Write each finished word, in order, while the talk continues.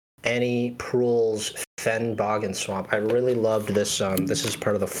Annie Proulx's Fen Boggan Swamp. I really loved this. This is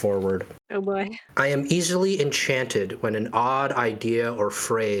part of the foreword. Oh boy. I am easily enchanted when an odd idea or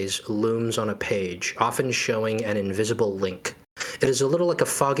phrase looms on a page, often showing an invisible link. It is a little like a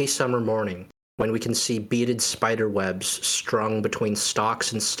foggy summer morning, when we can see beaded spider webs strung between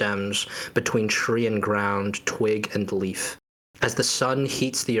stalks and stems, between tree and ground, twig and leaf. As the sun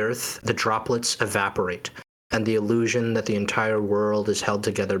heats the earth, the droplets evaporate, and the illusion that the entire world is held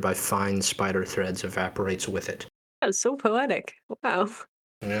together by fine spider threads evaporates with it. That's so poetic. Wow.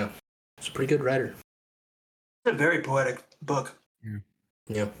 Yeah, it's a pretty good writer. It's a very poetic book.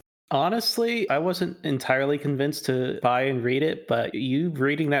 Yeah. Honestly, I wasn't entirely convinced to buy and read it, but you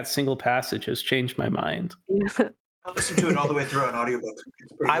reading that single passage has changed my mind. I listened to it all the way through on audiobook.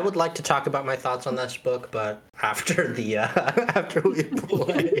 I would like to talk about my thoughts on this book, but after the after we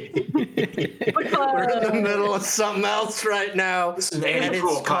play. We're in the middle of something else right now. This is an Annie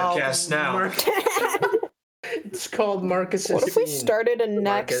Proulx podcast now. It's called Marcus's What if we Scene. started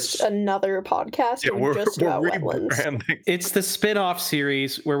Marcus. another podcast just about wetlands? rebranding. It's the spin-off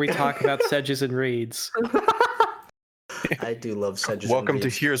series where we talk about sedges and reeds. I do love sedges. Welcome and to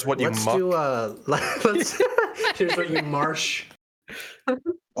reeds. Here's What You Let's Muck. do let's Here's What You Marsh.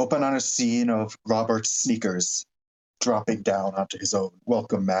 Open on a scene of Robert's sneakers dropping down onto his own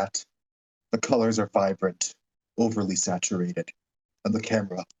welcome mat. The colors are vibrant, overly saturated, and the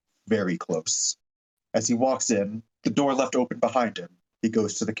camera very close. As he walks in, the door left open behind him, he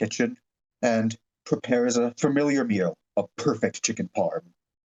goes to the kitchen and prepares a familiar meal, a perfect chicken parm.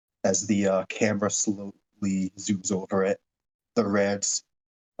 As the camera slowly zooms over it, the reds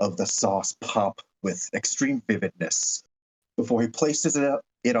of the sauce pop with extreme vividness before he places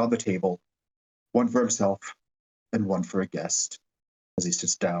it on the table, one for himself and one for a guest. As he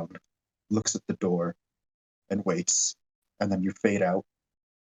sits down, looks at the door, and waits, and then you fade out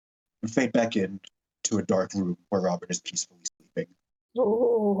and fade back in to a dark room where Robert is peacefully sleeping.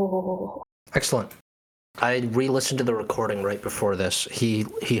 Oh. Excellent. I re-listened to the recording right before this. He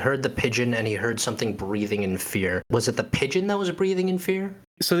heard the pigeon and he heard something breathing in fear. Was it the pigeon that was breathing in fear?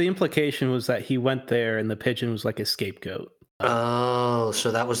 So the implication was that he went there and the pigeon was like a scapegoat. Oh,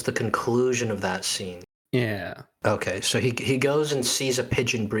 so that was the conclusion of that scene. Yeah. Okay, so he goes and sees a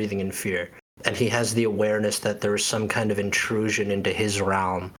pigeon breathing in fear, and he has the awareness that there is some kind of intrusion into his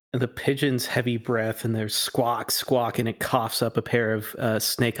realm. And the pigeon's heavy breath and there's squawk, squawk, and it coughs up a pair of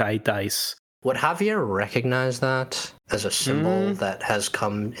snake-eye dice. Would Javier recognize that as a symbol that has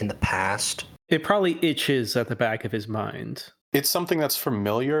come in the past? It probably itches at the back of his mind. It's something that's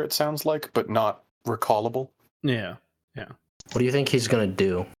familiar, it sounds like, but not recallable. Yeah. What do you think he's going to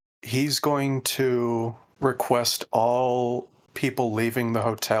do? He's going to request all people leaving the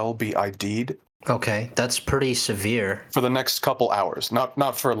hotel be ID'd Okay, that's pretty severe. for the next couple hours,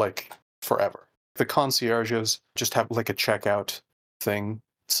 not for like forever. The concierges just have like a checkout thing,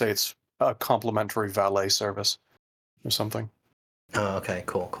 say it's a complimentary valet service or something. Oh, okay,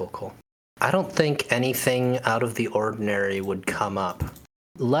 cool. I don't think anything out of the ordinary would come up.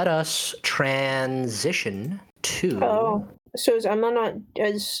 Let us transition to... Oh. So is Emma not,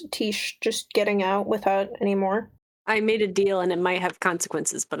 is Tish just getting out without any more? I made a deal and it might have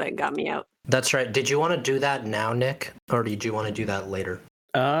consequences, but it got me out. That's right. Did you want to do that now, Nick? Or did you want to do that later?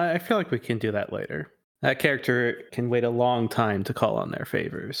 I feel like we can do that later. That character can wait a long time to call on their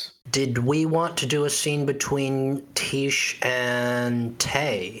favors. Did we want to do a scene between Tish and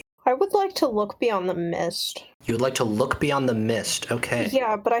Tay? I would like to look beyond the mist. You would like to look beyond the mist, okay.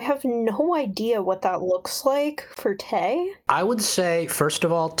 Yeah, but I have no idea what that looks like for Tay. I would say, first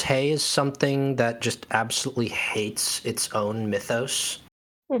of all, Tay is something that just absolutely hates its own mythos,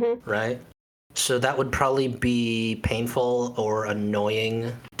 right? So that would probably be painful or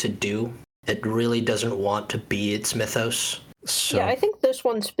annoying to do. It really doesn't want to be its mythos. So. Yeah, I think this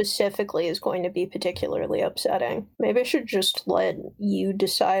one specifically is going to be particularly upsetting. Maybe I should just let you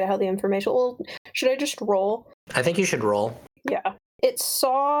decide how the information... Well, should I just roll? I think you should roll. Yeah. It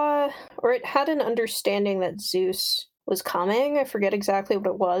saw, or it had an understanding that Zeus was coming. I forget exactly what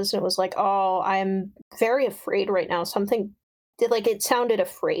it was. And it was like, oh, I'm very afraid right now. Something, it sounded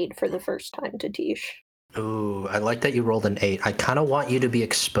afraid for the first time to Tish. Ooh, I like that you rolled an 8. I kind of want you to be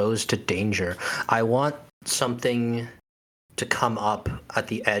exposed to danger. I want something to come up at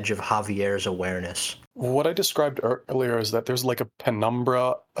the edge of Javier's awareness. What I described earlier is that there's like a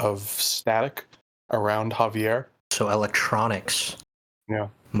penumbra of static around Javier. So electronics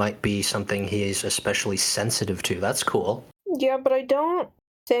might be something he's especially sensitive to. That's cool. Yeah, but I don't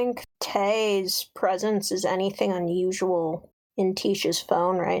think Tay's presence is anything unusual in Tish's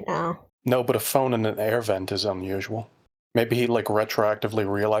phone right now. No, but a phone in an air vent is unusual. Maybe he like retroactively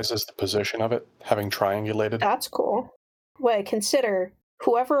realizes the position of it, having triangulated. That's cool. Wait, consider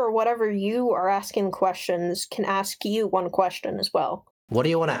whoever or whatever you are asking questions can ask you one question as well. What do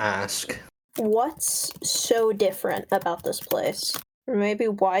you want to ask? What's so different about this place? Or maybe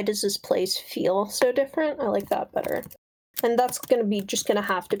why does this place feel so different? I like that better. And that's gonna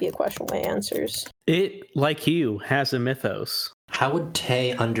have to be a question Way answers. It, like you, has a mythos. How would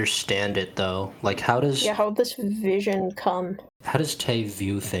Tay understand it, though? Like, how does this vision come? how does Tay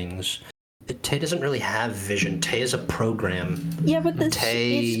view things? Tay doesn't really have vision. Tay is a program. Yeah, but this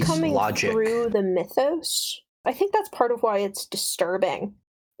Tay's is coming logic. through the mythos. I think that's part of why it's disturbing,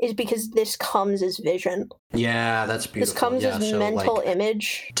 is because this comes as vision. Yeah, that's beautiful. This comes yeah, as so, mental like,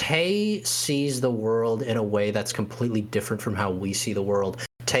 image. Tay sees the world in a way that's completely different from how we see the world.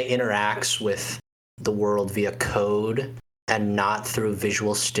 Tay interacts with the world via code and not through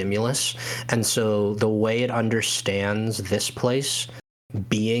visual stimulus. And so the way it understands this place,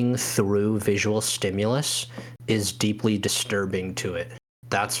 being through visual stimulus, is deeply disturbing to it.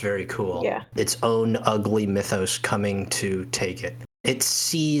 That's very cool. Yeah. Its own ugly mythos coming to take it. It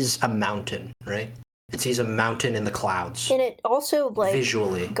sees a mountain, right? It sees a mountain in the clouds. And it also, like,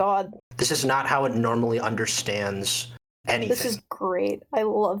 Visually. God, This is not how it normally understands anything. this is great. I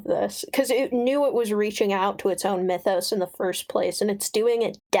love this. Because it knew it was reaching out to its own mythos in the first place, and it's doing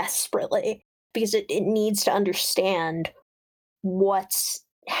it desperately because it needs to understand what's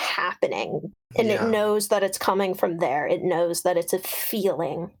happening. And Yeah. it knows that it's coming from there. It knows that it's a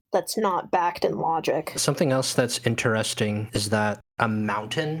feeling that's not backed in logic. Something else that's interesting is that a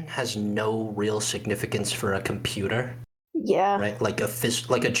mountain has no real significance for a computer, Yeah. right? Like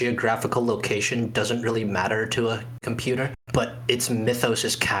a geographical location doesn't really matter to a computer, but its mythos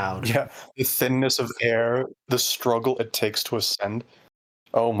is cowed. Yeah, the thinness of air, the struggle it takes to ascend.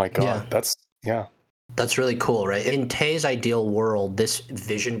 Oh my god, Yeah. That's really cool, right? In Tay's ideal world, this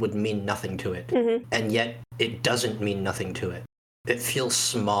vision would mean nothing to it, Mhm. and yet it doesn't mean nothing to it. It feels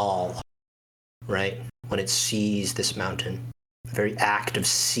small, right? When it sees this mountain. The very act of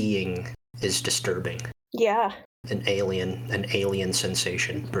seeing is disturbing. Yeah. An alien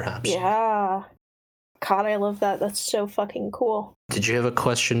sensation, perhaps. Yeah. God, I love that. That's so fucking cool. Did you have a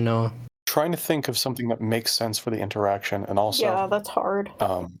question, Noah? Trying to think of something that makes sense for the interaction, and also, Yeah, that's hard.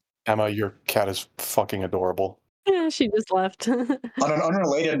 Emma, your cat is fucking adorable. Yeah, she just left. On an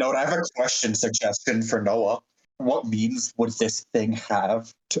unrelated note, I have a question suggestion for Noah. What means would this thing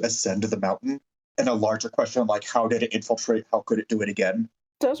have to ascend the mountain? And a larger question like, how did it infiltrate? How could it do it again?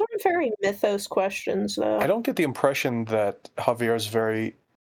 Those are very mythos questions, though. I don't get the impression that Javier is very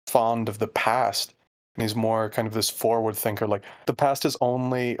fond of the past. And he's more kind of this forward thinker. Like, the past is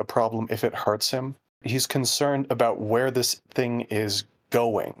only a problem if it hurts him. He's concerned about where this thing is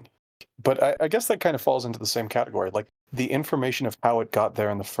going. But I guess that kind of falls into the same category. Like, the information of how it got there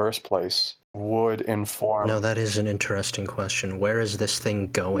in the first place would inform. No, that is an interesting question. Where is this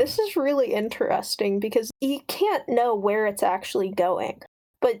thing going? This is really interesting because you can't know where it's actually going,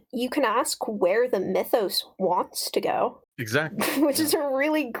 but you can ask where the mythos wants to go, Exactly. which is a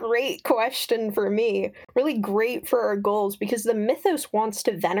really great question for me. Really great for our goals because the mythos wants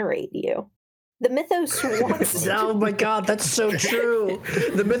to venerate you. The mythos wants Oh my god, that's so true.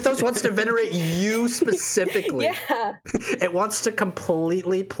 The mythos wants to venerate you specifically. Yeah. It wants to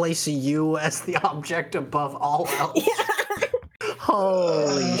completely place you as the object above all else. Yeah.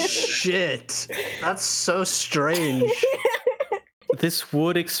 Holy shit. That's so strange. This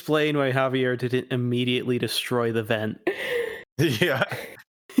would explain why Javier didn't immediately destroy the vent. Yeah.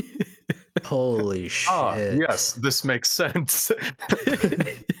 Holy shit. Ah, yes, this makes sense.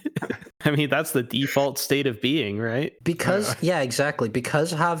 I mean, that's the default state of being, right? Because, yeah, exactly.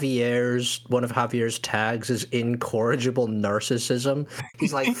 Because one of Javier's tags is incorrigible narcissism,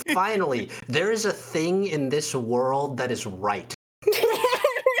 he's like, finally, there is a thing in this world that is right.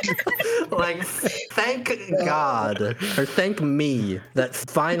 Like, thank God, or thank me, that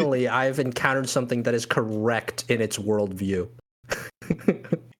finally I've encountered something that is correct in its worldview.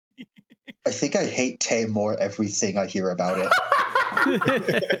 I think I hate Tay more everything I hear about it.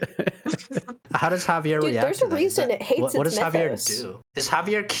 How does Javier Dude, react there's to a that? reason it hates What its does Javier mythos. do? Is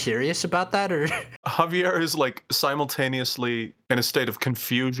Javier curious about that, or Javier is like simultaneously in a state of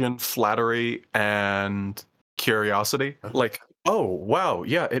confusion, flattery, and curiosity. Like, oh, wow,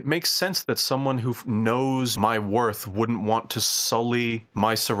 yeah, it makes sense that someone who knows my worth wouldn't want to sully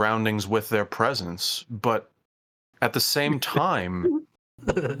my surroundings with their presence. But at the same time,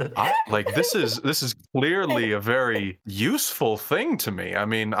 this is clearly a very useful thing to me. I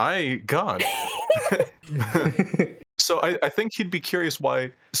mean, God. So I think he'd be curious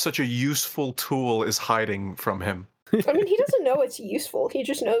why such a useful tool is hiding from him. I mean, he doesn't know it's useful. He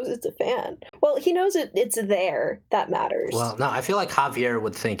just knows it's a fan. Well, he knows it's there. That matters. Well, no, I feel like Javier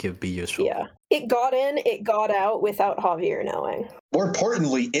would think it'd be useful. Yeah. It got in, it got out without Javier knowing. More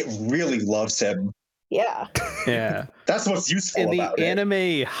importantly, it really loves him. Yeah. Yeah. That's what's useful In the about it.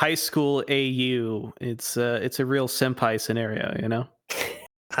 anime high school AU, it's a real senpai scenario, you know?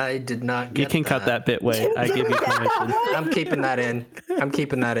 I did not get You can cut that bit, Wait. I give you permission. I'm keeping that in. I'm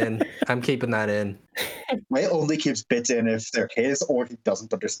keeping that in. Ray only keeps bits in if they're his or he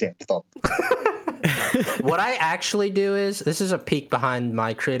doesn't understand them. What I actually do is, this is a peek behind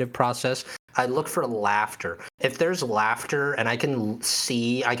my creative process. I look for laughter. If there's laughter and I can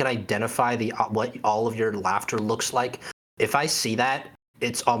identify what all of your laughter looks like, if I see that,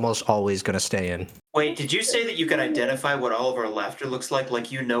 it's almost always going to stay in. Wait, did you say that you can identify what all of our laughter looks like?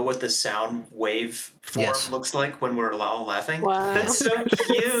 Like you know what the sound wave form Yes. looks like when we're all laughing? Wow. That's so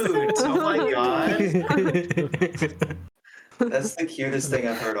cute. Oh my god. That's the cutest thing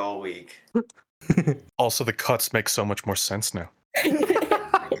I've heard all week. Also, the cuts make so much more sense now.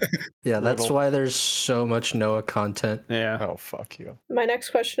 Yeah, that's Little- why there's so much Noah content. Yeah. Oh, fuck you. My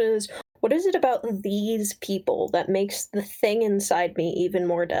next question is, what is it about these people that makes the thing inside me even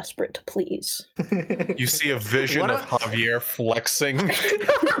more desperate to please? You see a vision What of a- Javier flexing.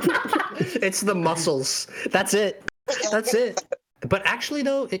 It's the muscles. That's it. That's it. But actually,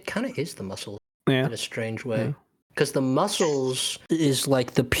 though, it kind of is the muscles Yeah. in a strange way. Yeah. Because the muscles is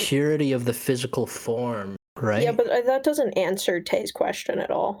like the purity of the physical form, right? Yeah, but that doesn't answer Tay's question at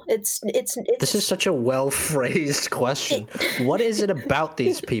all. It's This is such a well-phrased question. What is it about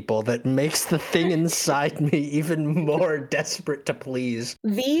these people that makes the thing inside me even more desperate to please?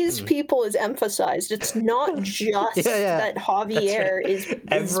 these people is emphasized. It's not just Yeah. that Javier is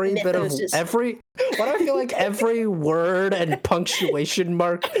Every bit of Mythos is- why do I feel like every word and punctuation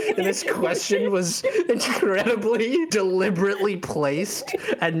mark in this question was incredibly deliberately placed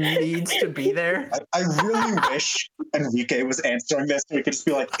and needs to be there? I really wish Enrique was answering this so we could just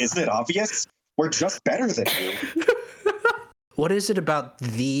be like, isn't it obvious? We're just better than you. What is it about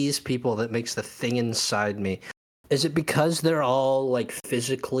these people that makes the thing inside me? Is it because they're all like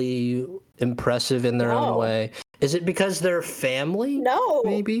physically impressive in their own No. way? Is it because they're family? No,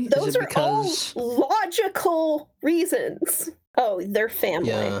 Maybe? Is those it are because- all logical reasons. Oh, they're family.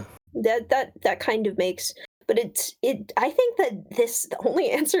 Yeah. That kind of makes. But I think that the only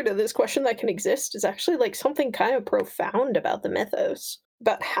answer to this question that can exist is actually like something kind of profound about the mythos,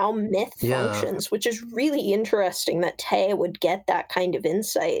 about how myth Yeah. functions, which is really interesting that Tay would get that kind of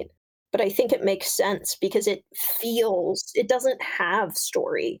insight. But I think it makes sense because it doesn't have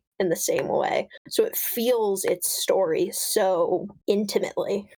story in the same way. So it feels its story so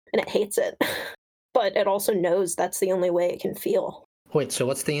intimately and it hates it. But it also knows that's the only way it can feel. Wait, so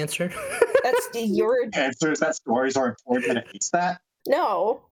what's the answer? That's your Answers that stories are important and it hates that.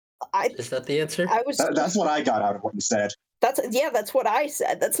 no. Is that the answer? I was That's what I got out of what you said. that's what I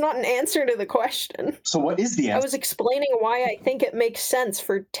said. That's not an answer to the question. So what is the I answer? was explaining why I think it makes sense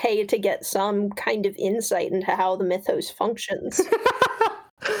for Tay to get some kind of insight into how the mythos functions.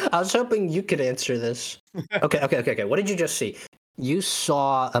 I was hoping you could answer this. Okay. What did you just see? You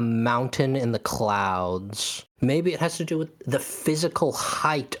saw a mountain in the clouds. Maybe it has to do with the physical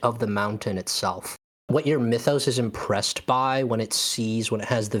height of the mountain itself. What your mythos is impressed by when it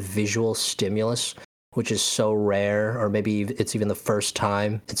has the visual stimulus, which is so rare, or maybe it's even the first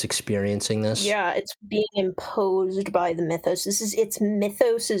time it's experiencing this. Yeah, it's being imposed by the mythos. It's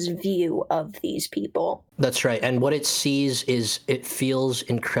mythos's view of these people. That's right. And what it sees is it feels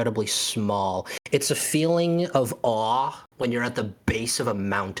incredibly small. It's a feeling of awe when you're at the base of a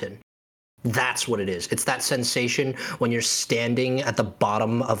mountain. That's what it is. It's that sensation when you're standing at the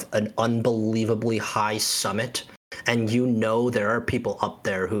bottom of an unbelievably high summit and you know there are people up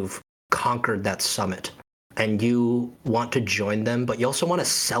there who've conquered that summit and you want to join them, but you also want to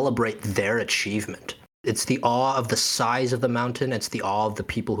celebrate their achievement. It's the awe of the size of the mountain. It's the awe of the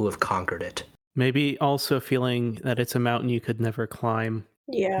people who have conquered it. Maybe also feeling that it's a mountain you could never climb.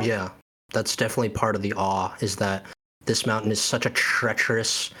 Yeah. Yeah, that's definitely part of the awe, is that this mountain is such a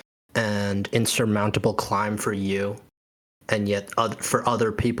treacherous and insurmountable climb for you, and yet for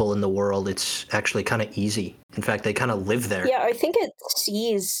other people in the world, it's actually kind of easy. In fact, they kind of live there. Yeah, I think it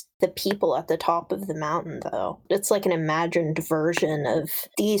sees the people at the top of the mountain, though. It's like an imagined version of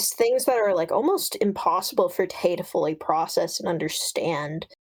these things that are like almost impossible for Tay to fully process and understand,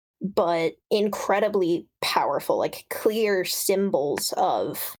 but incredibly powerful, like clear symbols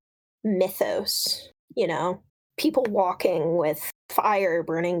of mythos, you know? People walking with fire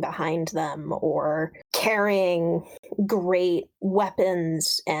burning behind them or carrying great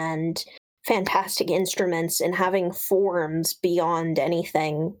weapons and fantastic instruments and having forms beyond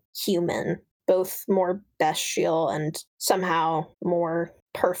anything human, both more bestial and somehow more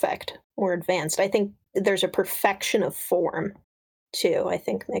perfect, more advanced. I think there's a perfection of form, too, I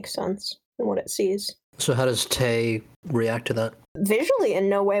think makes sense in what it sees. So how does Tay react to that? Visually, in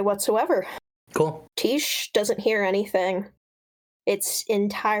no way whatsoever. Cool. Tish doesn't hear anything. It's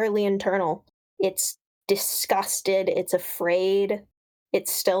entirely internal. It's disgusted, it's afraid, it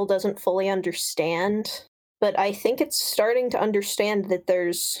still doesn't fully understand. But I think it's starting to understand that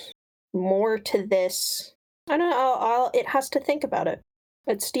there's more to this. I don't know, it has to think about it.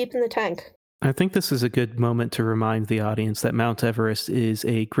 It's deep in the tank. I think this is a good moment to remind the audience that Mount Everest is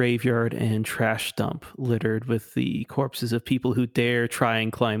a graveyard and trash dump littered with the corpses of people who dare try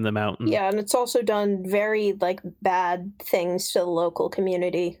and climb the mountain. Yeah, and it's also done very, bad things to the local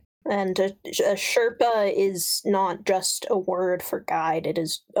community. And a Sherpa is not just a word for guide, it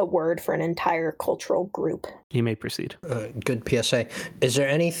is a word for an entire cultural group. You may proceed. Good PSA. Is there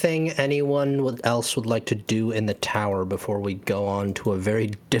anything anyone else would like to do in the tower before we go on to a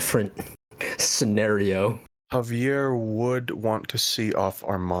very different scenario? Javier would want to see off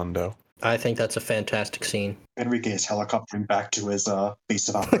Armando. I think that's a fantastic scene. Enrique is helicoptering back to his base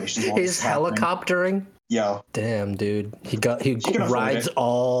of operations. while He's this is happening. helicoptering? Yeah. Damn, dude. He can afford rides it.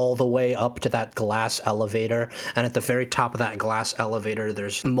 all the way up to that glass elevator, and at the very top of that glass elevator,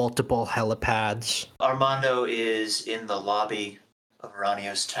 there's multiple helipads. Armando is in the lobby of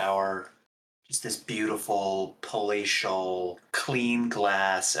Ranio's tower. Just this beautiful palatial, clean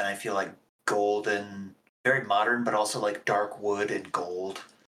glass, and I feel like golden, very modern, but also like dark wood and gold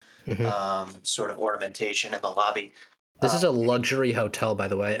sort of ornamentation in the lobby. This is a luxury hotel, by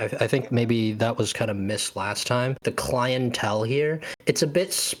the way. I think maybe that was kind of missed last time. The clientele here, it's a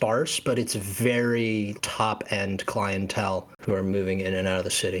bit sparse, but it's very top-end clientele who are moving in and out of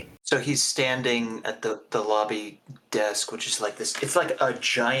the city. So he's standing at the lobby desk, which is like this. It's like a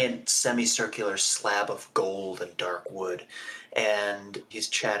giant semicircular slab of gold and dark wood. And he's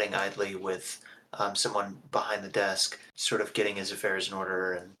chatting idly with someone behind the desk, sort of getting his affairs in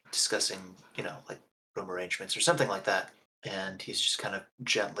order and discussing, like room arrangements or something like that. And he's just kind of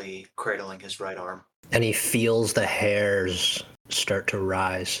gently cradling his right arm. And he feels the hairs start to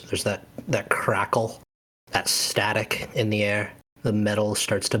rise. There's that crackle, that static in the air. The metal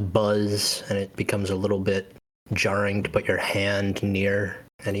starts to buzz, and it becomes a little bit jarring to put your hand near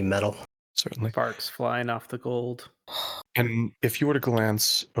any metal. Certainly. Sparks flying off the gold. And if you were to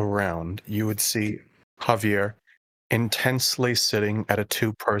glance around, you would see Javier intensely sitting at a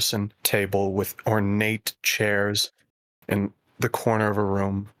two-person table with ornate chairs in the corner of a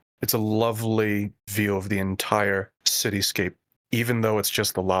room. It's a lovely view of the entire cityscape, even though it's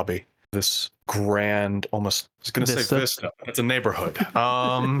just the lobby. This grand, almost, I was going to say vista. It's a neighborhood.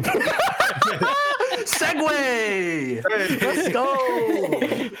 Segway! Let's go!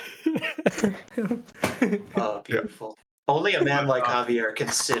 Oh, beautiful. Only a man like Javier can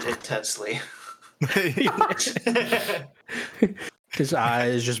sit intensely. His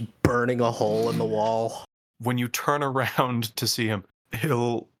eyes just burning a hole in the wall. When you turn around to see him,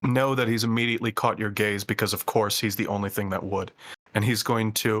 he'll know that he's immediately caught your gaze because, of course, he's the only thing that would. And he's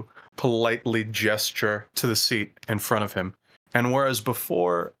going to politely gesture to the seat in front of him. And whereas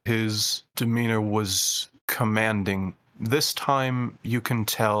before his demeanor was commanding, this time you can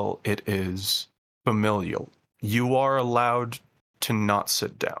tell it is familial. You are allowed to not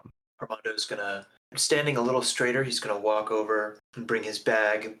sit down. Armando's gonna, standing a little straighter, he's gonna walk over and bring his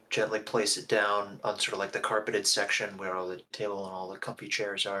bag, gently place it down on sort of like the carpeted section where all the table and all the comfy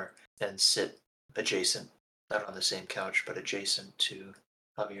chairs are, and sit adjacent, not on the same couch, but adjacent to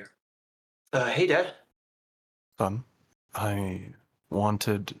Javier. Hey, Dad. Son, I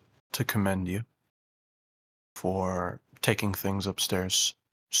wanted to commend you for taking things upstairs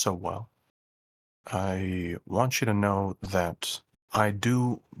so well. I want you to know that I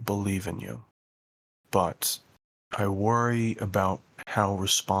do believe in you, but I worry about how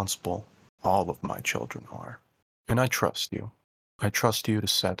responsible all of my children are. And I trust you. I trust you to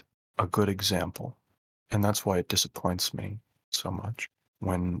set a good example. And that's why it disappoints me so much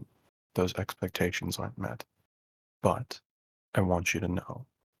when those expectations aren't met. But I want you to know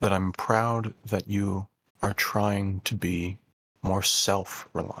that I'm proud that you are trying to be more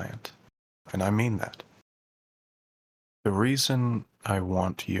self-reliant. And I mean that. The reason I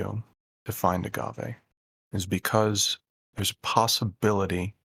want you to find Agave is because there's a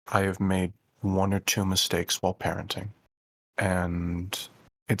possibility I have made one or two mistakes while parenting. And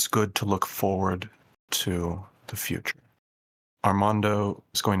it's good to look forward to the future. Armando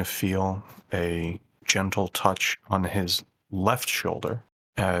is going to feel a gentle touch on his left shoulder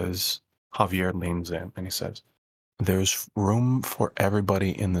as Javier leans in and he says, "There's room for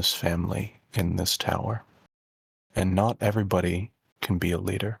everybody in this family, in this tower. And not everybody can be a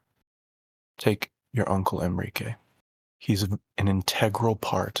leader. Take your Uncle Enrique. He's an integral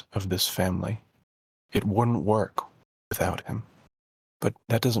part of this family. It wouldn't work without him. But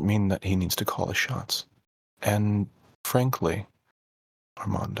that doesn't mean that he needs to call the shots. And frankly,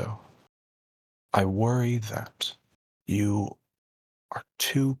 Armando, I worry that you are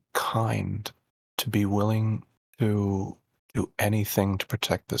too kind to be willing to do anything to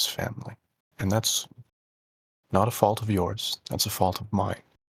protect this family. And that's not a fault of yours. That's a fault of mine.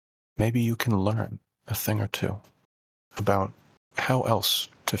 Maybe you can learn a thing or two about how else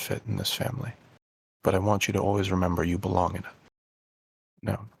to fit in this family. But I want you to always remember you belong in it.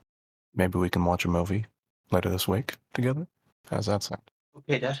 Now, maybe we can watch a movie later this week together? How's that sound?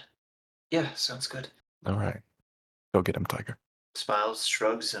 Okay, Dad. Yeah, sounds good. All right. Go get him, Tiger. Smiles,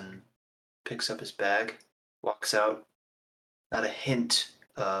 shrugs, and picks up his bag, walks out. Not a hint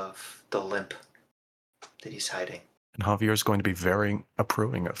of the limp that he's hiding. And Javier's going to be very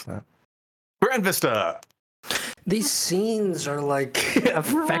approving of that. Grand Vista! These scenes are like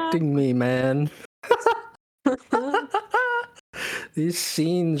affecting me, man. These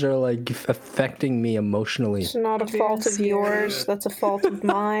scenes are like affecting me emotionally. It's not a fault of yours. That's a fault of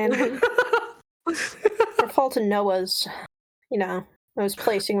mine. A fault of Noah's. You know, I was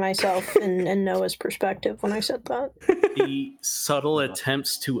placing myself in Noah's perspective when I said that. The subtle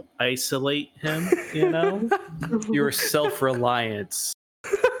attempts to isolate him, you know? Your self-reliance.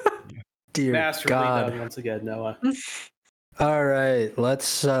 Dear Masterfully God. done once again, Noah. All right,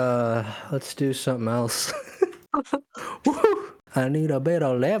 let's do something else. Woo! I need a bit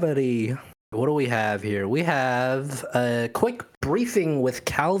of levity. What do we have here? We have a quick briefing with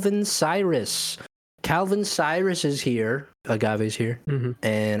Calvin Cyrus. Calvin Cyrus is here. Agave's here. Mm-hmm.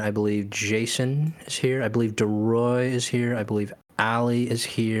 And I believe Jason is here. I believe DeRoy is here. I believe Ali is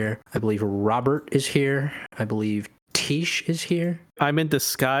here. I believe Robert is here. I believe Tish is here. I'm in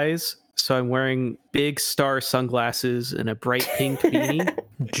disguise, so I'm wearing big star sunglasses and a bright pink beanie.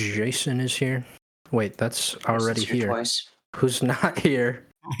 Jason is here. Wait, that's already Since you're here. Twice. Who's not here?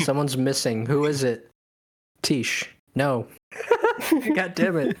 Someone's missing. Who is it? Tish. No. God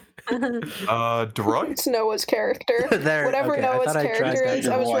damn it. DeRoy? It's Noah's character. There, Whatever okay, I Noah's thought I character tried is.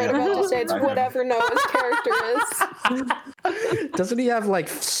 I was right about to say it's whatever Noah's character is. Doesn't he have like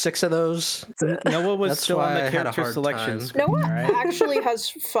 6 of those? Noah was That's still on why I the had a character hard selection time. screen, Noah right? actually has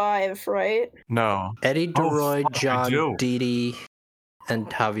 5, right? No. Eddie, DeRoy, fuck, I John, do. Didi, and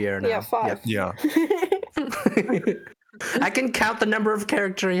Javier now. Yeah, 5. Yeah. Yep. I can count the number of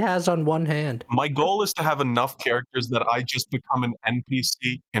characters he has on one hand. My goal is to have enough characters that I just become an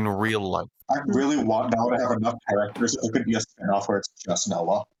NPC in real life. I really want now to have enough characters. It could be a spinoff where it's just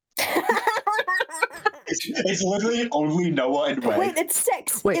Noah. It's literally only Noah and Way. Wait, it's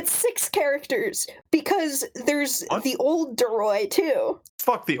 6. Wait. It's 6 characters because there's What? the old DeRoy too.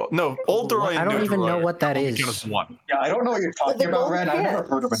 Fuck the no old DeRoy. I and don't new even DeRoy know what that only is. count as one. Yeah, I don't know what you're talking they're about, both Red. I've never hands.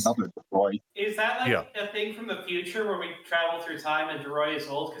 heard of another Roy. Is that like Yeah. a thing from the future where we travel through time and DeRoy is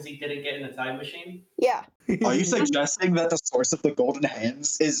old because he didn't get in the time machine? Yeah. Are you suggesting that the source of the golden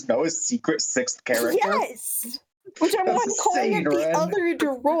hands is Noah's secret 6th character? Yes. Which I'm That's not calling it insane, the Ren. other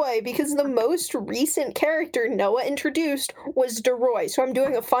DeRoy because the most recent character Noah introduced was DeRoy. So I'm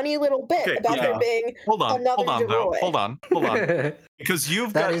doing a funny little bit Okay, about yeah. there being Hold on, another hold on, though. DeRoy. Hold on. Because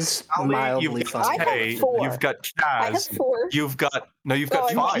you've That got is Ali, mildly you've got funny. I have Tay, 4. you've got I have Chaz, 4. you've got Oh, got I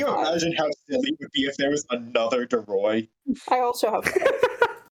Can five. you imagine how silly it would be if there was another DeRoy? I also have 4.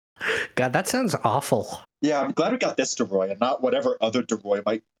 God, that sounds awful. Yeah, I'm glad we got this DeRoy and not whatever other DeRoy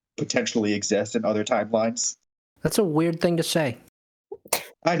might potentially exist in other timelines. That's a weird thing to say.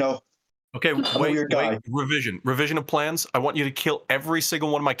 I know. Okay, a wait, weird guy. revision of plans. I want you to kill every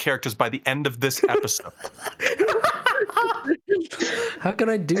single one of my characters by the end of this episode. How can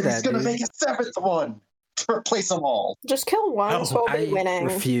I do And that, he's gonna dude? make a 7th one to replace them all. Just kill one, No, so I'll be I winning.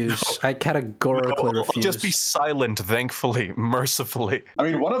 refuse. I categorically I'll refuse. just be silent, thankfully, mercifully. I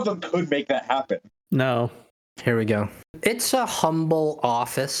mean, one of them could make that happen. No. Here we go. It's a humble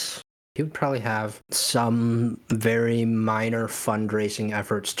office. He would probably have some very minor fundraising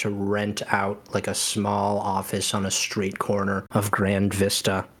efforts to rent out like a small office on a street corner of Grand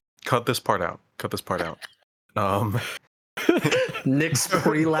Vista. Cut this part out. Nick's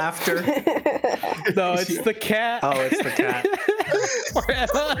pre-laughter. No, it's the cat. Oh, it's the cat.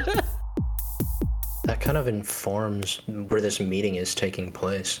 Forever. That kind of informs where this meeting is taking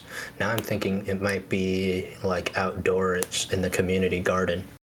place. Now I'm thinking it might be like outdoors in the community garden.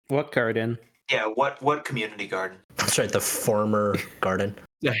 What garden? Yeah, what community garden? That's right, the former garden.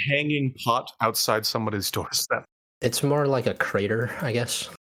 a hanging pot outside somebody's doorstep. It's more like a crater, I guess.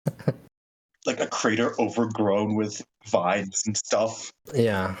 Like a crater overgrown with vines and stuff.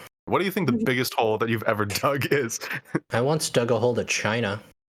 Yeah. What do you think the biggest hole that you've ever dug is? I once dug a hole to China,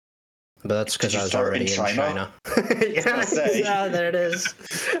 but that's because Did you I was start already in in China? China. gonna say. Yeah, there it is.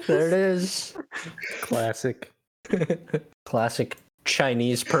 There it is. Classic. Classic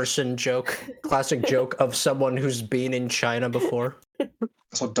Chinese person joke. Classic joke of someone who's been in China before.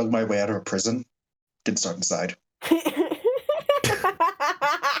 So I dug my way out of a prison. Didn't start inside.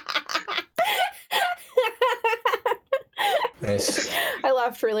 Nice. I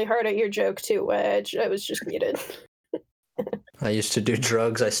laughed really hard at your joke too, Wedge. I was just muted. I used to do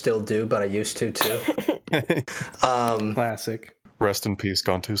drugs. I still do, but I used to too. Classic. Rest in peace,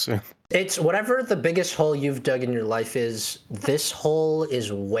 gone too soon. It's whatever the biggest hole you've dug in your life is, this hole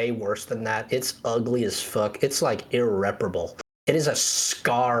is way worse than that. It's ugly as fuck. It's like irreparable. It is a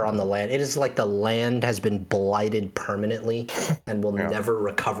scar on the land. It is like the land has been blighted permanently and will never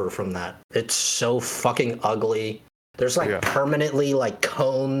recover from that. It's so fucking ugly. There's like permanently like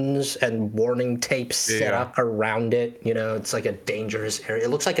cones and warning tapes set up around it. You know, it's like a dangerous area. It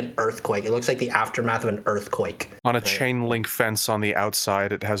looks like an earthquake. It looks like the aftermath of an earthquake. On a chain link fence on the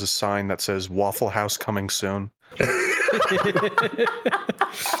outside, it has a sign that says Waffle House coming soon.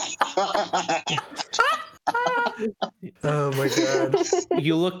 Oh my god.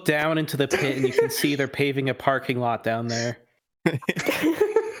 You look down into the pit and you can see they're paving a parking lot down there.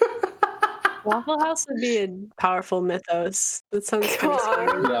 Waffle House would be a powerful mythos. That sounds kind of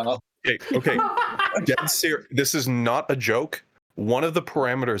scary. Yeah. Okay. Dead serious. This is not a joke. One of the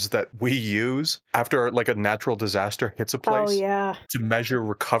parameters that we use after like a natural disaster hits a place Oh yeah. to measure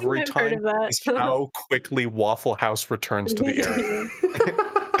recovery I've heard time of that. is how quickly Waffle House returns to the area.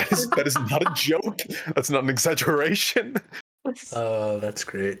 That is not a joke. That's not an exaggeration. Oh, that's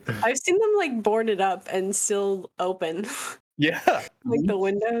great. I've seen them like boarded up and still open, Yeah. like the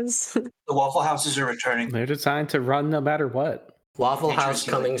windows. The Waffle Houses are returning. They're designed to run no matter what. Waffle House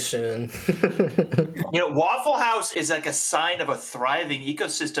Interesting. coming soon. You know, Waffle House is like a sign of a thriving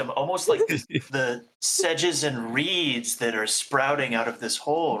ecosystem, almost like the sedges and reeds that are sprouting out of this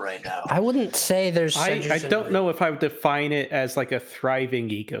hole right now. I wouldn't say there's. I sedges don't in- know if I would define it as like a thriving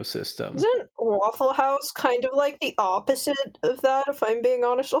ecosystem. Isn't Waffle House kind of like the opposite of that, if I'm being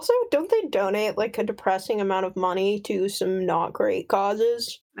honest? Also, don't they donate like a depressing amount of money to some not great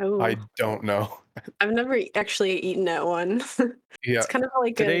causes? Oh, I don't know. I've never actually eaten at one. Yeah. It's kind of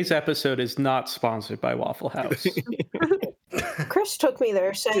like Today's episode is not sponsored by Waffle House. Chris took me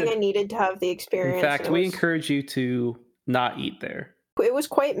there saying I needed to have the experience. In fact, and we it was- encourage you to not eat there. it was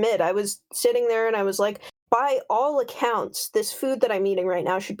quite mid. I was sitting there and I was like, by all accounts, this food that I'm eating right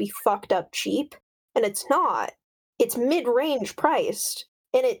now should be fucked up cheap, and it's not. It's mid-range priced,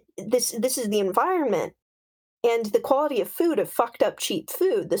 and this is the environment and the quality of food of fucked up cheap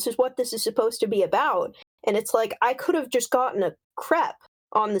food. This is what this is supposed to be about. And it's like I could have just gotten a crepe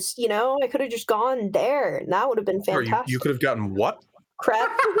on this, you know, I could have just gone there, and that would have been Or fantastic. you could have gotten what? Crepe,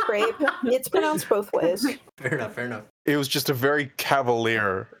 crepe. It's pronounced both ways. Fair enough. Fair enough. It was just a very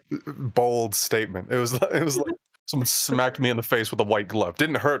cavalier, bold statement. It was like someone smacked me in the face with a white glove.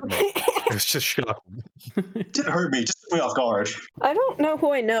 Didn't hurt me. It was just shocking. Didn't hurt me, just took me off guard. I don't know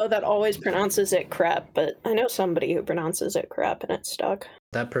who I know that always pronounces it crepe, but I know somebody who pronounces it crepe and it stuck.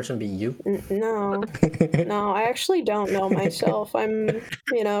 That person be you. No, no, I actually don't know myself. I'm,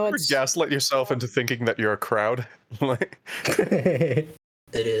 you know, Ever it's gaslight yourself into thinking that you're a crowd? Like, It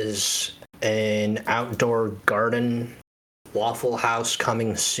is an outdoor garden. Waffle House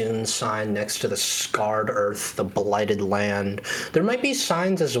coming soon sign next to the scarred earth, the blighted land. There might be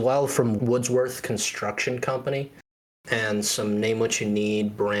signs as well from Woodsworth Construction Company and some name what you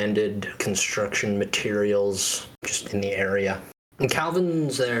need branded construction materials just in the area. And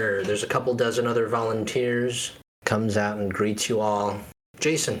Calvin's there. There's a couple dozen other volunteers. Comes out and greets you all.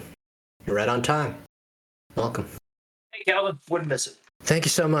 Jason, you're right on time. Welcome. Hey, Calvin, wouldn't miss it. Thank you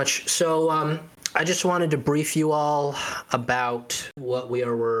so much. So, I just wanted to brief you all about what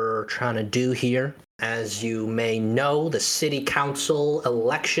we're trying to do here. As you may know, the city council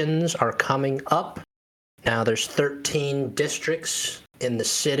elections are coming up. Now, there's 13 districts in the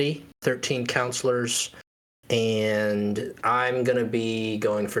city, 13 councilors, and I'm going to be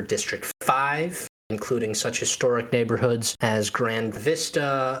going for District 5, including such historic neighborhoods as Grand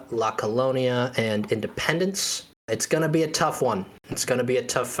Vista, La Colonia, and Independence. It's going to be a tough one. It's going to be a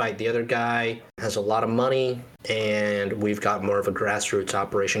tough fight. The other guy has a lot of money, and we've got more of a grassroots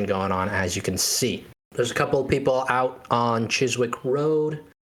operation going on, as you can see. There's a couple of people out on Chiswick Road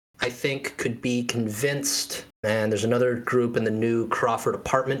I think could be convinced And there's another group in the new Crawford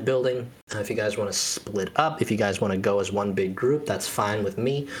apartment building. If you guys want to split up, if you guys want to go as one big group, that's fine with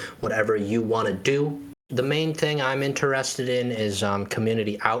me. Whatever you want to do. The main thing I'm interested in is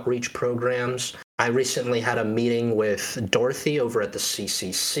community outreach programs. I recently had a meeting with Dorothy over at the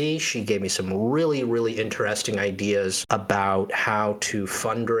CCC. She gave me some really, really interesting ideas about how to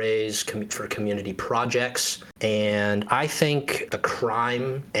fundraise for community projects. And I think the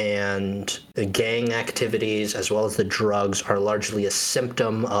crime and the gang activities, as well as the drugs, are largely a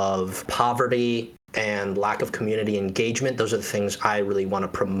symptom of poverty and lack of community engagement. Those are the things I really want to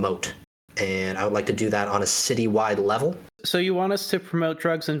promote. And I would like to do that on a citywide level. So you want us to promote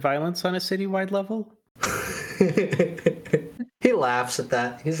drugs and violence on a citywide level? He laughs at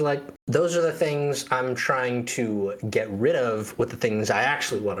that. He's like, those are the things I'm trying to get rid of with the things I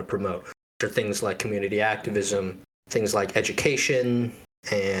actually want to promote. Which are things like community activism, things like education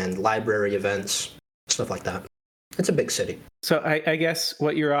and library events, stuff like that. It's a big city. So I guess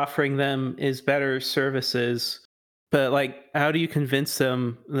what you're offering them is better services. But, like, how do you convince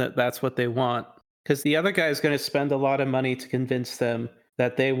them that that's what they want? Because the other guy is going to spend a lot of money to convince them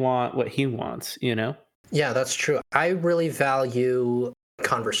that they want what he wants, you know? Yeah, that's true. I really value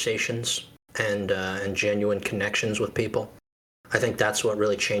conversations and genuine connections with people. I think that's what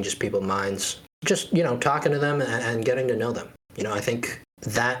really changes people's minds. Just, talking to them and getting to know them. I think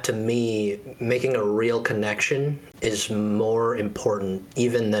that, to me, making a real connection is more important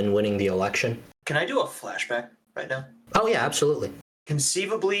even than winning the election. Can I do a flashback right now? Oh, yeah, absolutely.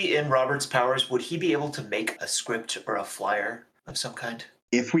 Conceivably, in Robert's powers, would he be able to make a script or a flyer of some kind?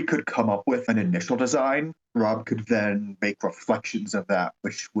 If we could come up with an initial design, Rob could then make reflections of that,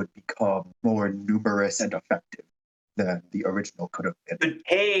 which would become more numerous and effective than the original could have been. Could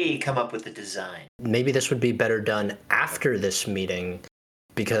A come up with the design? Maybe this would be better done after this meeting,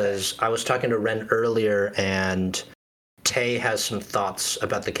 because I was talking to Ren earlier, and Tay has some thoughts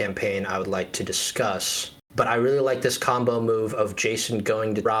about the campaign I would like to discuss. But I really like this combo move of Jason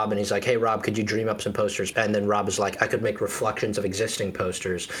going to Rob, and he's like, hey, Rob, could you dream up some posters? And then Rob is like, I could make reflections of existing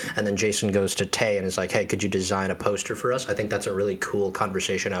posters. And then Jason goes to Tay and is like, hey, could you design a poster for us? I think that's a really cool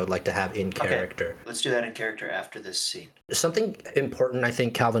conversation I would like to have in character. Okay. Let's do that in character after this scene. Something important I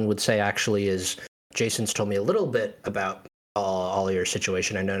think Calvin would say actually is Jason's told me a little bit about all your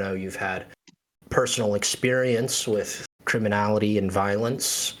situation. I know you've had personal experience with criminality and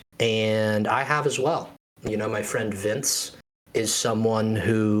violence, and I have as well. My friend Vince is someone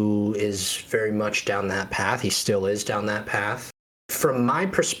who is very much down that path. He still is down that path. From my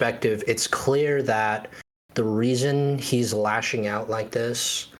perspective, it's clear that the reason he's lashing out like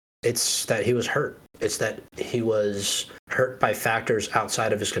this, it's that he was hurt. It's that he was hurt by factors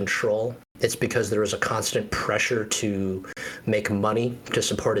outside of his control. It's because there was a constant pressure to make money to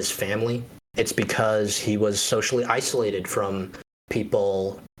support his family. It's because he was socially isolated from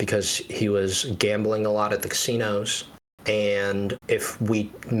people because he was gambling a lot at the casinos. And if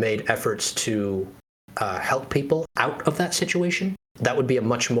we made efforts to help people out of that situation, that would be a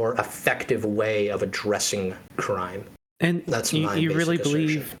much more effective way of addressing crime. And that's you really assertion.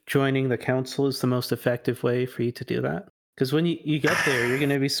 believe joining the council is the most effective way for you to do that? Because when you get there, you're going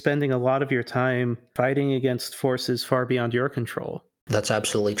to be spending a lot of your time fighting against forces far beyond your control. That's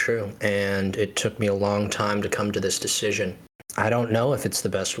absolutely true. And it took me a long time to come to this decision. I don't know if it's the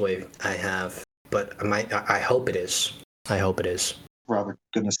best way I have, but I hope it is. I hope it is. Robert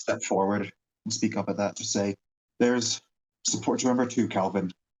going to step forward and speak up at that to say, there's support to remember too,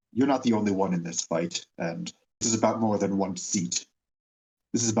 Calvin. You're not the only one in this fight, and this is about more than one seat.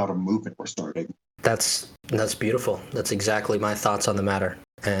 This is about a movement we're starting. That's beautiful. That's exactly my thoughts on the matter,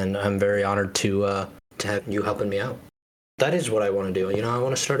 and I'm very honored to have you helping me out. That is what I want to do. I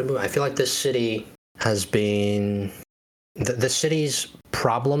want to start a movement. I feel like this city has been... The city's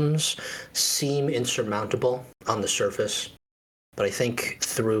problems seem insurmountable on the surface, but I think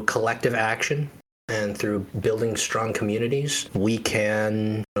through collective action and through building strong communities, we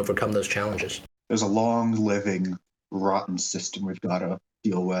can overcome those challenges. There's a long living, rotten system we've got to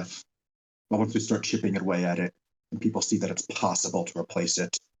deal with. But once we start chipping away at it, and people see that it's possible to replace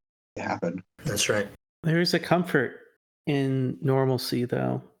it, it happen. That's right. There's a comfort in normalcy,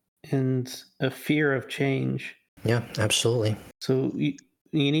 though, and a fear of change. Yeah, absolutely. So you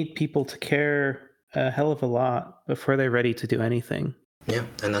need people to care a hell of a lot before they're ready to do anything. Yeah,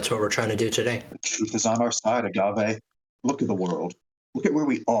 and that's what we're trying to do today. The truth is on our side, Agave. Look at the world. Look at where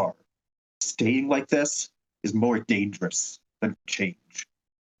we are. Staying like this is more dangerous than change.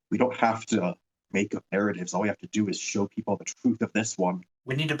 We don't have to make up narratives. All we have to do is show people the truth of this one.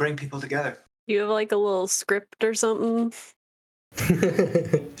 We need to bring people together. You have like a little script or something?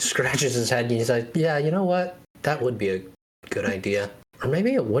 Scratches his head and he's like, yeah, you know what? That would be a good idea. Or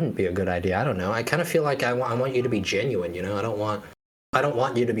maybe it wouldn't be a good idea. I don't know. I kind of feel like I want you to be genuine, you know? I don't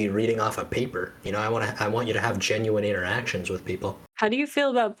want you to be reading off a paper. You know, I want you to have genuine interactions with people. How do you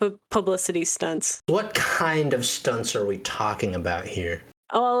feel about publicity stunts? What kind of stunts are we talking about here?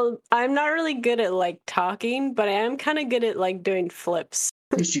 Well, I'm not really good at like talking, but I am kind of good at like doing flips.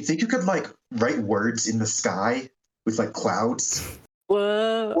 Do you think you could like write words in the sky with like clouds?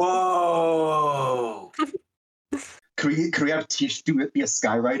 Whoa. Whoa! Could we have Tish do it, be a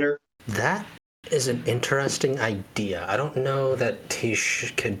skywriter? That is an interesting idea. I don't know that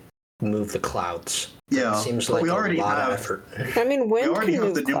Tish could move the clouds. Yeah, Seems but like we a already lot have. of effort. I mean, We wind already can have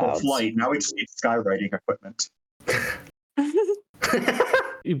move the nimble clouds. flight. Now we just need skywriting equipment.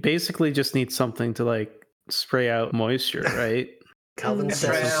 You basically just need something to like spray out moisture, right? Calvin That's says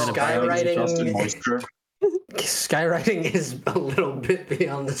right. Justin skywriting. Moisture. Skywriting is a little bit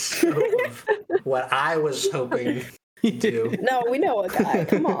beyond the scope of what I was hoping to do. No, we know a guy.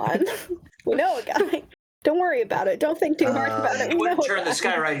 Come on. We know a guy. Don't worry about it. Don't think too hard about it. You We know wouldn't a turn the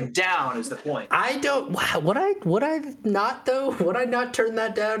guy. skywriting down, is the point. I don't. Would I not though? Would I not turn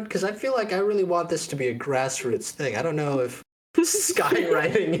that down? Because I feel like I really want this to be a grassroots thing. I don't know if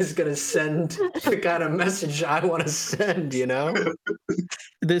skywriting is going to send the kind of message I want to send. You know?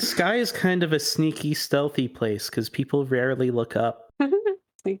 The sky is kind of a sneaky, stealthy place because people rarely look up.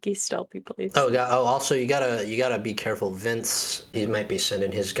 Sneaky, stealthy place. Oh, yeah. Oh, also you gotta be careful. Vince, he might be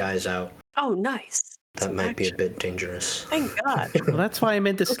sending his guys out. Oh, nice. That Some might be a action. bit dangerous. Thank God. Well, that's why I'm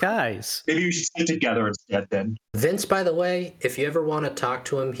in disguise. Maybe we should stay together instead then. Vince, by the way, if you ever want to talk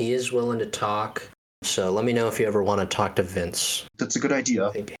to him, he is willing to talk. So let me know if you ever want to talk to Vince. That's a good idea.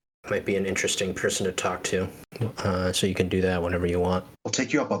 I think he might be an interesting person to talk to. So you can do that whenever you want. I'll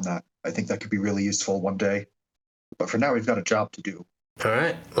take you up on that. I think that could be really useful one day. But for now, we've got a job to do. All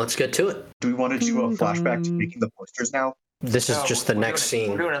right, let's get to it. Do we want to do a flashback to making the posters now? This is No, just the we're next doing it-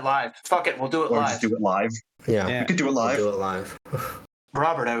 scene. We're doing it live. Fuck it, we'll do it Or live. just do it live? Yeah, Yeah. We could do it we'll live. do it live.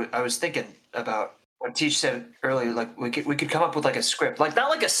 Robert, I was thinking about what Teach said earlier. Like we could come up with like a script, like not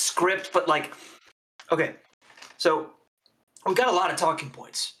like a script, but like, okay, so we've got a lot of talking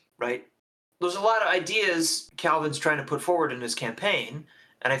points, right? There's a lot of ideas Calvin's trying to put forward in his campaign,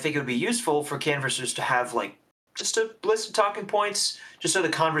 and I think it would be useful for canvassers to have like just a list of talking points, just so the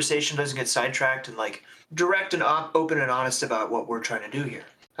conversation doesn't get sidetracked, and like direct and open and honest about what we're trying to do here.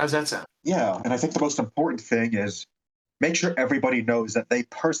 How's that sound? Yeah, and I think the most important thing is make sure everybody knows that they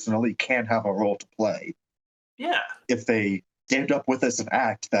personally can have a role to play. Yeah. If they stand up with us and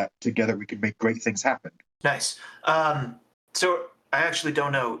act, that together we can make great things happen. Nice. So I actually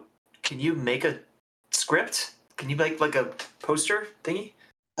don't know. Can you make a script? Can you make like a poster thingy?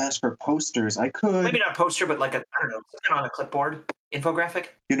 As for posters, I could. Maybe not a poster, but like a, I don't know, something on a clipboard, infographic.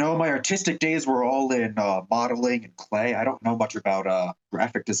 You know, my artistic days were all in modeling and clay. I don't know much about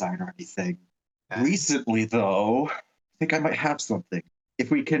graphic design or anything. Okay. Recently, though, I think I might have something.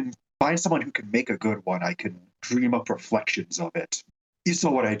 If we can find someone who can make a good one, I can dream up reflections of it. You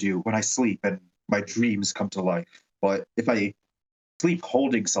saw what I do when I sleep and my dreams come to life. But if I sleep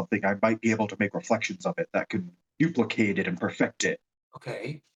holding something, I might be able to make reflections of it that can duplicate it and perfect it.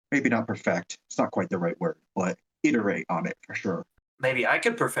 Okay. Maybe not perfect. It's not quite the right word, but iterate on it for sure. Maybe I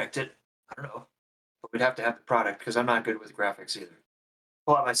could perfect it. I don't know. But we'd have to have the product because I'm not good with graphics either.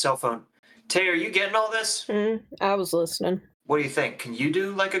 Pull out my cell phone. Tay, are you getting all this? I was listening. What do you think? Can you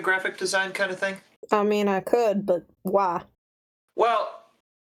do like a graphic design kind of thing? I mean, I could, but why? Well,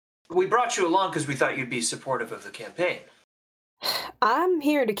 we brought you along because we thought you'd be supportive of the campaign. I'm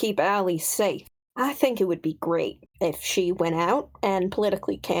here to keep Allie safe. I think it would be great if she went out and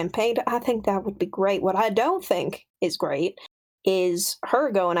politically campaigned. I think that would be great. What I don't think is great is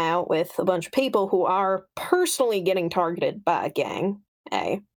her going out with a bunch of people who are personally getting targeted by a gang.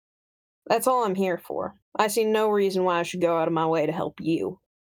 Hey, that's all I'm here for. I see no reason why I should go out of my way to help you.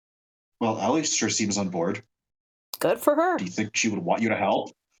 Well, Allie sure seems on board. Good for her. Do you think she would want you to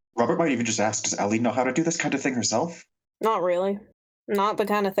help? Robert might even just ask, does Ellie know how to do this kind of thing herself? Not really. Not the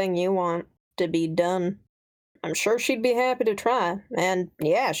kind of thing you want to be done. I'm sure she'd be happy to try. And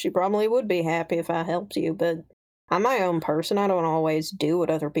yeah, she probably would be happy if I helped you, but I'm my own person. I don't always do what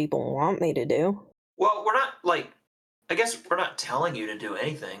other people want me to do. Well, we're not like, I guess we're not telling you to do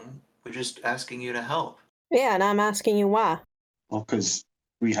anything. We're just asking you to help. Yeah, and I'm asking you why. Well, because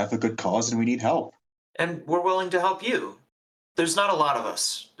we have a good cause and we need help. And we're willing to help you. There's not a lot of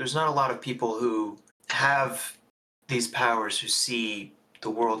us. There's not a lot of people who have these powers, who see the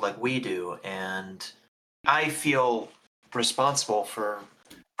world like we do. And I feel responsible for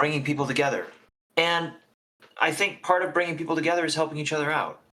bringing people together. And I think part of bringing people together is helping each other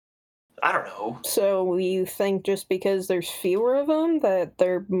out. I don't know. So you think just because there's fewer of them that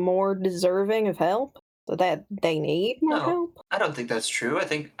they're more deserving of help? That they need more No. help? I don't think that's true.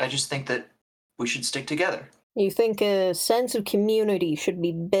 I just think that we should stick together. You think a sense of community should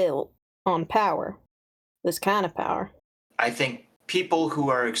be built on power? This kind of power? I think people who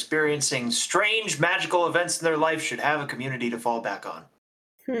are experiencing strange magical events in their life should have a community to fall back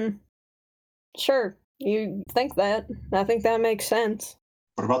on. Sure, you think that. I think that makes sense.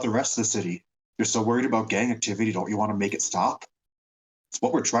 What about the rest of the city? You're so worried about gang activity, don't you want to make it stop? It's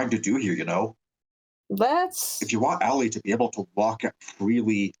what we're trying to do here, you know? That's... If you want Allie to be able to walk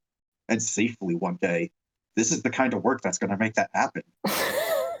freely and safely one day, this is the kind of work that's going to make that happen.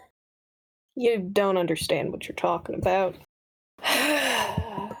 You don't understand what you're talking about.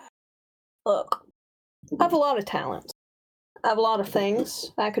 Look, I have a lot of talent. I have a lot of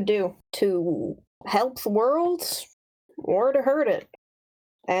things I could do to help the world or to hurt it.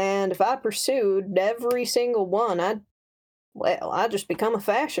 And if I pursued every single one, I'd just become a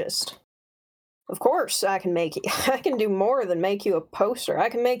fascist. Of course, I can do more than make you a poster. I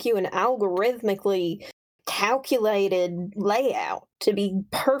can make you an algorithmically calculated layout to be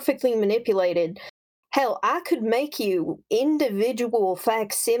perfectly manipulated. Hell, I could make you individual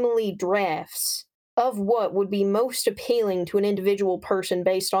facsimile drafts of what would be most appealing to an individual person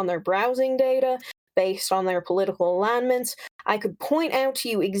based on their browsing data, based on their political alignments. I could point out to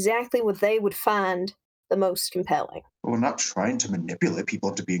you exactly what they would find the most compelling. We're not trying to manipulate people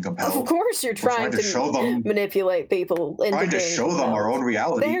into being compelled. Of course you're trying to show them, manipulate people into trying to being show them compelled. our own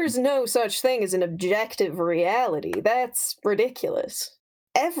reality. There's no such thing as an objective reality. That's ridiculous.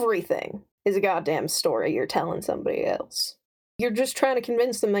 Everything is a goddamn story you're telling somebody else. You're just trying to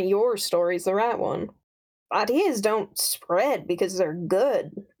convince them that your story's the right one. Ideas don't spread because they're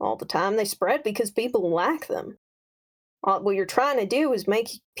good all the time. They spread because people like them. What you're trying to do is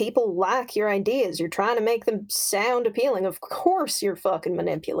make people like your ideas. You're trying to make them sound appealing. Of course you're fucking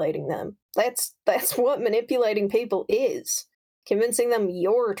manipulating them. That's what manipulating people is. Convincing them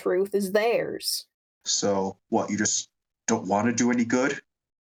your truth is theirs. So, what, you just don't want to do any good?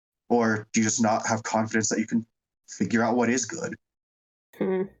 Or do you just not have confidence that you can figure out what is good?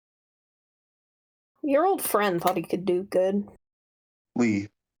 Your old friend thought he could do good. Lee.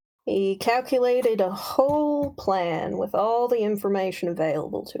 He calculated a whole plan with all the information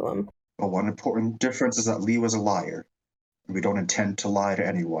available to him. Well, one important difference is that Lee was a liar. We don't intend to lie to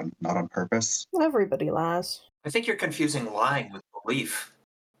anyone, not on purpose. Everybody lies. I think you're confusing lying with belief.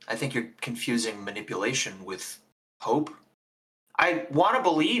 I think you're confusing manipulation with hope. I want to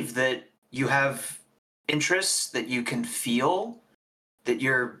believe that you have interests, that you can feel, that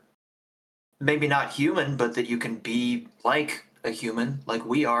you're maybe not human, but that you can be like a human, like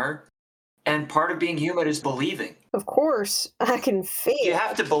we are. And part of being human is believing. Of course, I can feel. You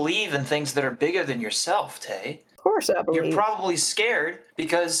have to believe in things that are bigger than yourself, Tay. Of course I believe. You're probably scared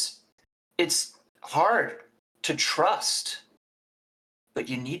because it's hard to trust. But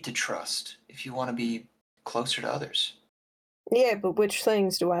you need to trust if you want to be closer to others. Yeah, but which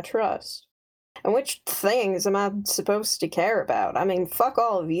things do I trust? And which things am I supposed to care about? I mean, fuck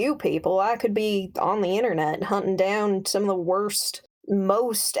all of you people. I could be on the internet hunting down some of the worst,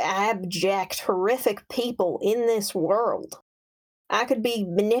 most abject, horrific people in this world. I could be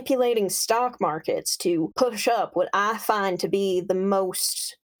manipulating stock markets to push up what I find to be the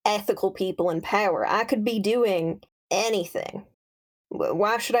most ethical people in power. I could be doing anything.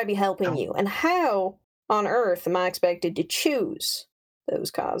 Why should I be helping you? And how on earth am I expected to choose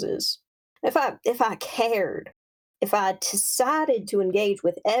those causes? If I cared, if I decided to engage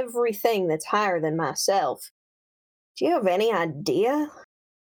with everything that's higher than myself, do you have any idea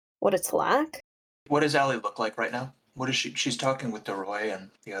what it's like? What does Allie look like right now? What is she? She's talking with DeRoy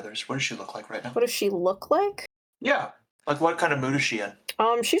and the others. What does she look like right now? What does she look like? Yeah. Like, what kind of mood is she in?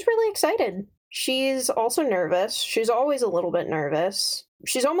 She's really excited. She's also nervous. She's always a little bit nervous.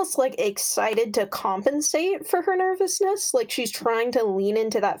 She's almost like excited to compensate for her nervousness. Like she's trying to lean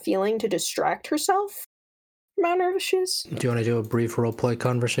into that feeling to distract herself from how nervous she is. Do you want to do a brief roleplay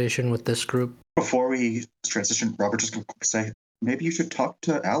conversation with this group? Before we transition, Robert just going to say, maybe you should talk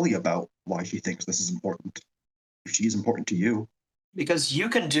to Allie about why she thinks this is important. If she's important to you. Because you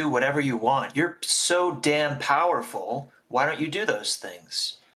can do whatever you want. You're so damn powerful. Why don't you do those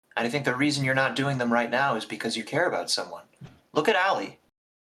things? And I think the reason you're not doing them right now is because you care about someone. Look at Allie.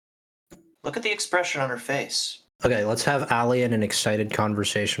 Look at the expression on her face. Okay, let's have Allie in an excited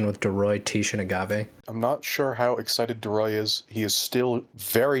conversation with DeRoy, Tish, and Agave. I'm not sure how excited DeRoy is. He is still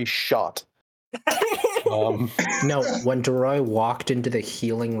very shot. No, when Deroy walked into the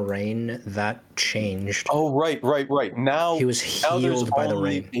healing rain, that changed. Oh, right. Now, He was now there's healed by the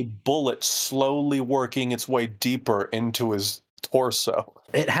only rain. a bullet slowly working its way deeper into his torso.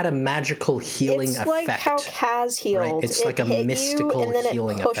 It had a magical healing It's effect. like how Kaz healed. It's it like a hit mystical you, and then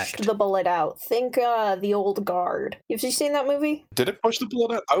healing it pushed effect. the bullet out. Think The Old Guard. Have you seen that movie? Did it push the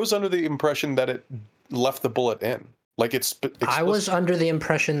bullet out? I was under the impression that it left the bullet in. Like it's. I was under the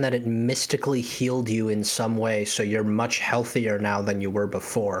impression that it mystically healed you in some way, so you're much healthier now than you were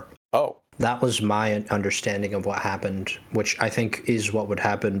before. Oh. That was my understanding of what happened, which I think is what would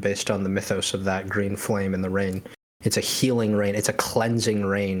happen based on the mythos of that green flame in the rain. It's a healing rain. It's a cleansing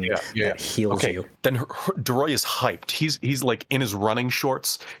rain that heals you. Then Deroy is hyped. He's like in his running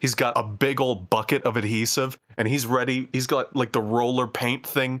shorts. He's got a big old bucket of adhesive, and he's ready. He's got like the roller paint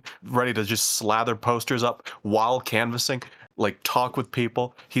thing ready to just slather posters up while canvassing, like talk with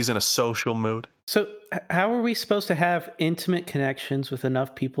people. He's in a social mood. So how are we supposed to have intimate connections with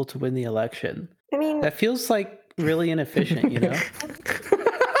enough people to win the election? I mean, That feels like really inefficient, you know?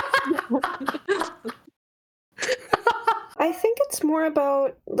 I think it's more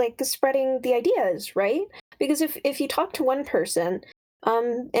about like spreading the ideas, right? Because if you talk to one person,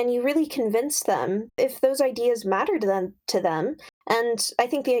 and you really convince them, if those ideas matter to them, and I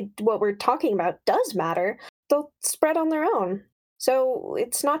think what we're talking about does matter, they'll spread on their own. So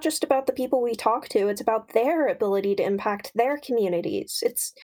it's not just about the people we talk to; it's about their ability to impact their communities.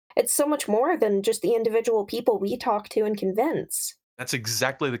 It's so much more than just the individual people we talk to and convince. That's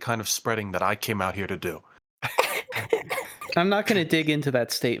exactly the kind of spreading that I came out here to do. I'm not going to dig into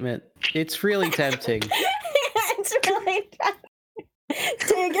that statement. It's really tempting. It's really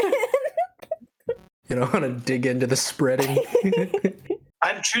dig in. You don't want to dig into the spreading.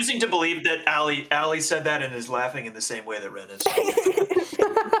 I'm choosing to believe that Ali said that and is laughing in the same way that Ren is.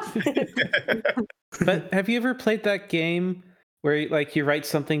 But have you ever played that game where like you write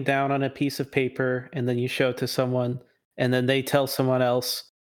something down on a piece of paper and then you show it to someone and then they tell someone else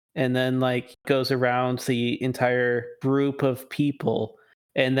and then like goes around the entire group of people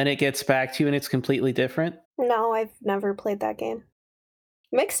and then it gets back to you and it's completely different? No, I've never played that game.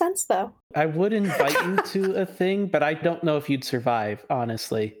 Makes sense though. I would invite you to a thing, but I don't know if you'd survive,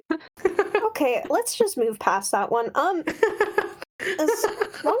 honestly. Okay, let's just move past that one. As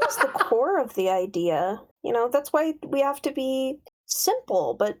long as the core of the idea, that's why we have to be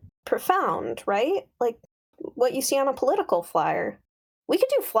simple but profound, right? Like what you see on a political flyer. We could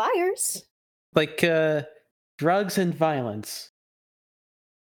do flyers. Like drugs and violence.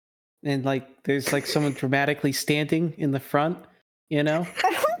 And like there's like someone dramatically standing in the front, you know?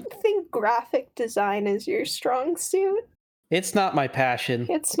 I don't think graphic design is your strong suit. It's not my passion.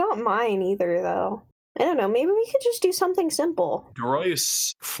 It's not mine either, though. I don't know, maybe we could just do something simple. Deroy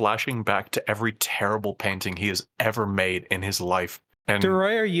is flashing back to every terrible painting he has ever made in his life. And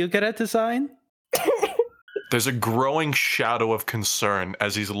Deroy, are you good at design? there's a growing shadow of concern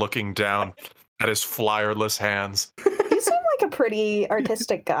as he's looking down at his flyerless hands. You seem like a pretty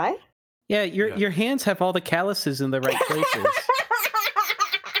artistic guy. Yeah, your hands have all the calluses in the right places.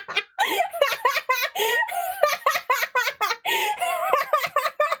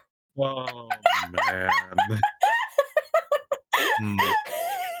 Oh, man.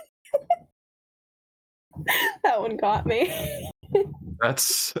 That one got me.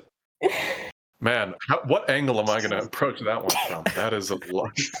 That's... Man, what angle am I going to approach that one from? That is a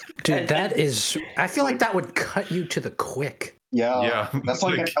lot. Dude, that is... I feel like that would cut you to the quick. Yeah, that's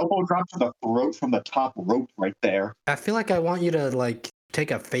like an elbow drop to the throat from the top rope right there. I feel like I want you to, like,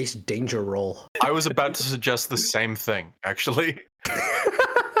 take a face danger roll. I was about to suggest the same thing, actually.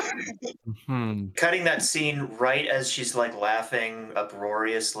 Cutting that scene right as she's like laughing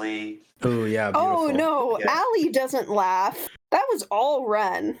uproariously. Oh, yeah, beautiful. Oh, no, Yeah. Allie doesn't laugh. That was all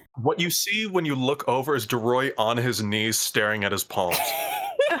Ren. What you see when you look over is Deroy on his knees staring at his palms.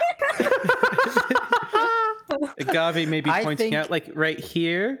 Gavi may be I pointing think- out like right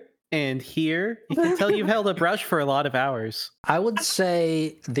here and here. You can tell you've held a brush for a lot of hours. I would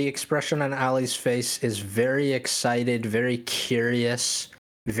say the expression on Ali's face is very excited, very curious,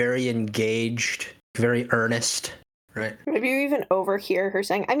 very engaged, very earnest, right? Maybe you even overhear her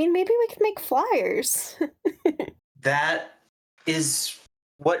saying, I mean, maybe we could make flyers. That is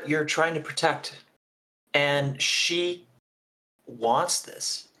what you're trying to protect. And she wants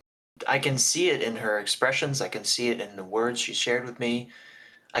this. I can see it in her expressions. I can see it in the words she shared with me.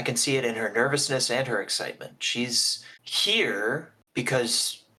 I can see it in her nervousness and her excitement. She's here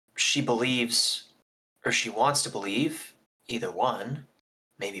because she believes, or she wants to believe, either one,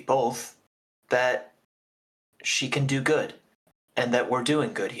 maybe both, that she can do good and that we're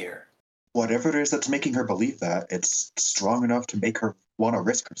doing good here. whatever it is that's making her believe that, it's strong enough to make her want to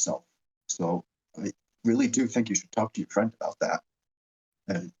risk herself. So I really do think you should talk to your friend about that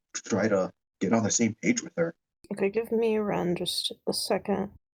and try to get on the same page with her. Okay, give me around just a second.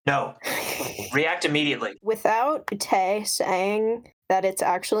 No, react immediately. Without Tay saying that it's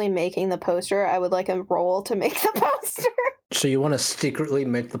actually making the poster, I would like a roll to make the poster. So you want to secretly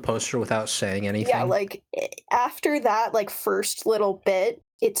make the poster without saying anything? Yeah, like after that, like first little bit,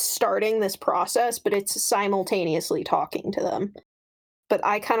 it's starting this process, but it's simultaneously talking to them. But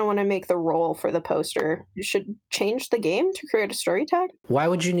I kind of want to make the roll for the poster. You should change the game to create a story tag. Why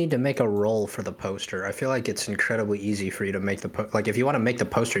would you need to make a roll for the poster? I feel like it's incredibly easy for you to make the like if you want to make the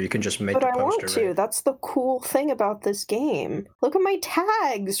poster, you can just make But the I poster. want to. Right? That's the cool thing about this game. Look at my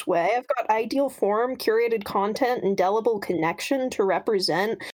tags, Way. I've got ideal form, curated content, indelible connection to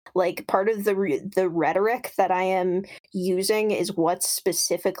represent. Like part of the rhetoric that I am using is what's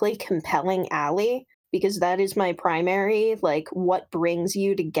specifically compelling Allie, because that is my primary, like, what brings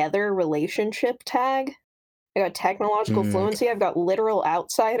you together relationship tag. I got technological fluency. I've got literal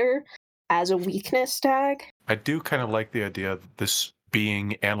outsider as a weakness tag. I do kind of like the idea that this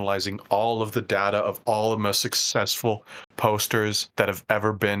being analyzing all of the data of all the most successful posters that have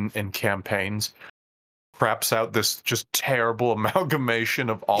ever been in campaigns, craps out this just terrible amalgamation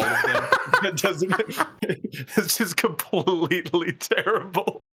of all of them. It doesn't. It's just completely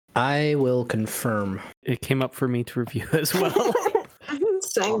terrible. I will confirm. It came up for me to review as well.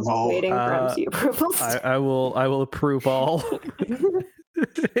 Sam's no. waiting for MC approval. I will approve all.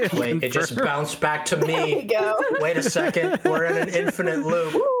 Wait, it just Confirm. bounced back to There we me. go. Wait a second. We're in an infinite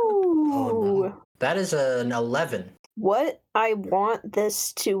loop. Ooh. Oh, no. That is an 11. What I want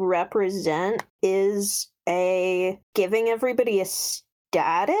this to represent is a giving everybody a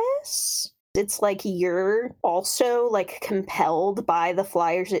status. It's like you're also like compelled by the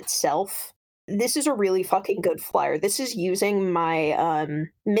flyers itself. This is a really fucking good flyer. This is using my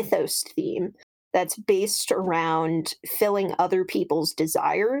mythos theme that's based around filling other people's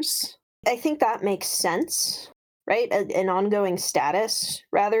desires. I think that makes sense, right? An ongoing status,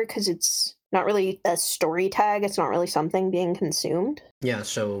 rather, because it's not really a story tag. It's not really something being consumed. Yeah,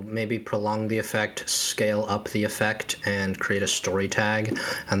 so maybe prolong the effect, scale up the effect, and create a story tag,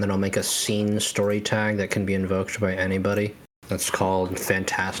 and then I'll make a scene story tag that can be invoked by anybody. That's called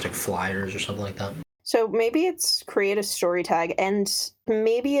Fantastic Flyers or something like that. So maybe it's create a story tag, and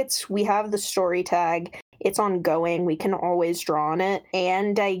maybe it's we have the story tag, it's ongoing, we can always draw on it,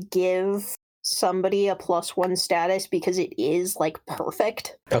 and I give somebody a +1 status because it is like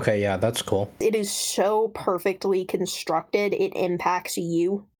perfect. Okay, yeah, that's cool. It is so perfectly constructed, it impacts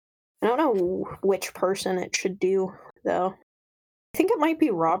you. I don't know which person it should do, though. I think it might be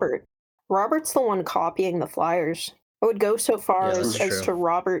Robert. Robert's the one copying the flyers. I would go so far Yeah, as that's to true.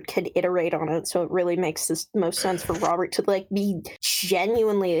 Robert could iterate on it, so it really makes the most sense for Robert to like be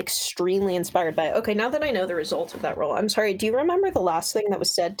genuinely extremely inspired by it. Okay, now that I know the results of that roll, I'm sorry, do you remember the last thing that was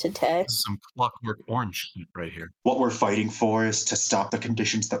said to Tay? This is some Clockwork Orange shit right here. What we're fighting for is to stop the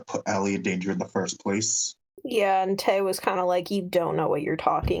conditions that put Allie in danger in the first place. Yeah, and Tay was kind of like, you don't know what you're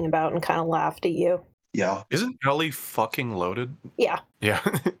talking about, and kind of laughed at you. Yeah. Isn't Ellie fucking loaded? Yeah. Yeah.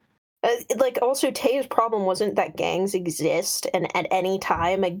 Like, also, Tay's problem wasn't that gangs exist, and at any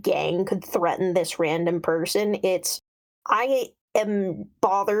time a gang could threaten this random person. It's, I am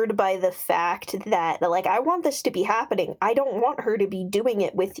bothered by the fact that, like, I want this to be happening. I don't want her to be doing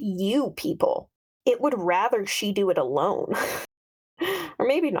it with you people. It would rather she do it alone. Or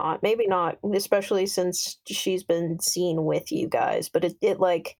maybe not, especially since she's been seen with you guys, but it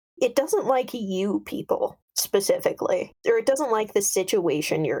doesn't like you people specifically, or it doesn't like the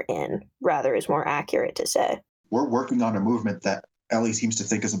situation you're in, rather, is more accurate to say. We're working on a movement that Ellie seems to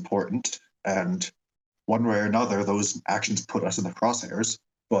think is important, and one way or another, those actions put us in the crosshairs,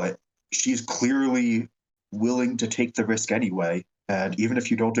 but she's clearly willing to take the risk anyway, and even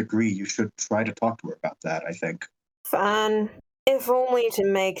if you don't agree, you should try to talk to her about that, I think. Fine. If only to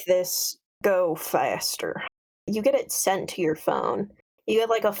make this go faster. You get it sent to your phone. You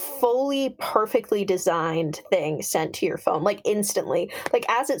get like a fully perfectly designed thing sent to your phone, like instantly. Like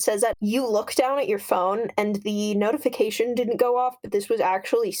as it says that, you look down at your phone and the notification didn't go off, but this was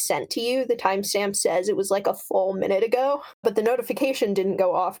actually sent to you. The timestamp says it was like a full minute ago, but the notification didn't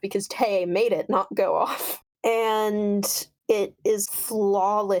go off because Tay made it not go off. And it is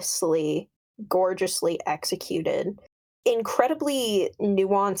flawlessly, gorgeously executed. Incredibly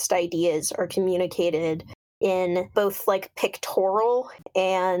nuanced ideas are communicated in both like pictorial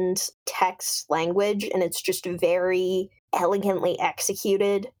and text language, and it's just very elegantly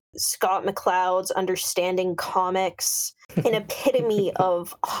executed. Scott McCloud's understanding comics, an epitome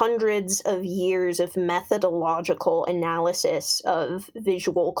of hundreds of years of methodological analysis of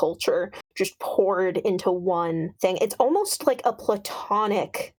visual culture just poured into one thing. It's almost like a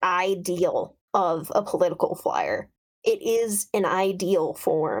platonic ideal of a political flyer. It is an ideal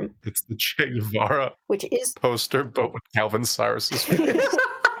form, It's the Che Guevara which is poster, but with Calvin Cyrus's face.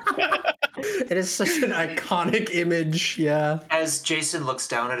 It is such an iconic image. Yeah. As Jason looks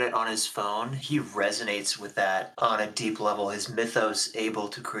down at it on his phone, he resonates with that on a deep level. His mythos able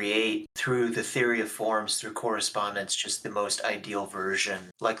to create through the theory of forms, through correspondence, just the most ideal version,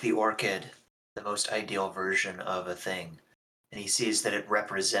 like the orchid, the most ideal version of a thing. And he sees that it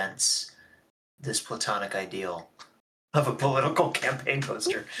represents this platonic ideal of a political campaign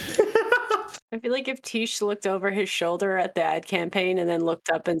poster. I feel like if Tish looked over his shoulder at the ad campaign and then looked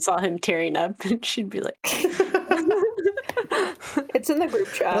up and saw him tearing up, she'd be like, it's in the group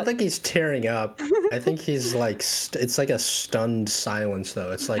I chat. don't think he's tearing up. I think he's like, it's like a stunned silence,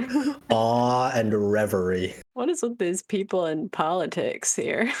 though. It's like awe and reverie. what is with these people in politics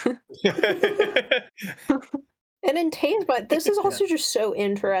here? And in Tay's mind, this is also just so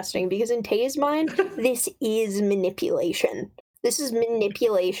interesting because in Tay's mind, this is manipulation. This is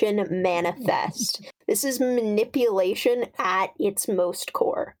manipulation manifest. This is manipulation at its most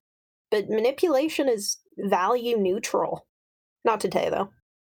core. But manipulation is value neutral. Not to Tay, though.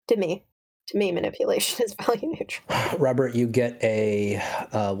 To me. To me, manipulation is value neutral. Robert, you get a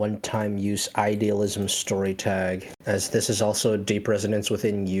one-time use idealism story tag, as this is also a deep resonance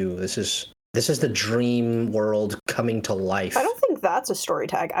within you. This is the dream world coming to life. I don't think that's a story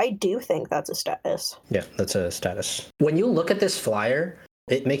tag. I do think that's a status. Yeah, that's a status. When you look at this flyer,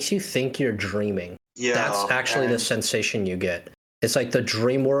 it makes you think you're dreaming. Yeah, That's actually the sensation you get. It's like the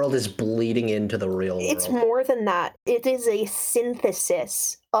dream world is bleeding into the real world. It's more than that. It is a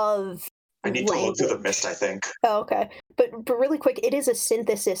synthesis of I need to look through the language. mist, I think. Oh, okay. But really quick, it is a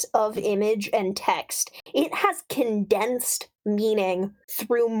synthesis of image and text. It has condensed meaning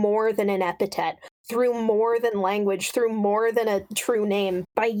through more than an epithet, through more than language, through more than a true name.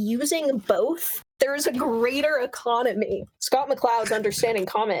 By using both, there's a greater economy. Scott McCloud's Understanding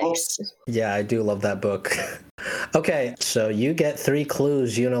Comics. Yeah, I do love that book. Okay, so you get 3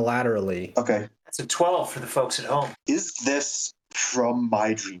 clues unilaterally. Okay. That's a 12 for the folks at home. Is this from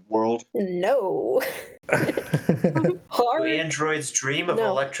my dream world? No. Hard. The android's dream of No.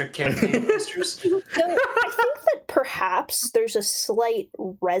 electric campaign posters. So I think that perhaps there's a slight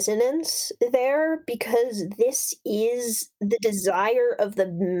resonance there because this is the desire of the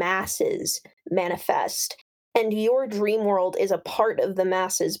masses manifest. And your dream world is a part of the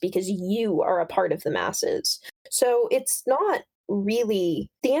masses because you are a part of the masses. So it's not really,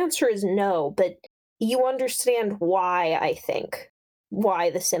 the answer is no, but you understand why, I think, why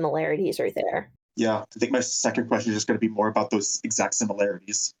the similarities are there. Yeah, I think my second question is just going to be more about those exact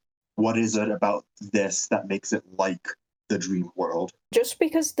similarities. What is it about this that makes it like the dream world? Just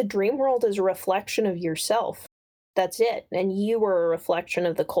because the dream world is a reflection of yourself, that's it. And you are a reflection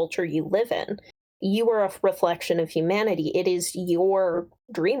of the culture you live in. You are a reflection of humanity. It is your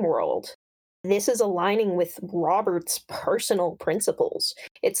dream world. This is aligning with Robert's personal principles.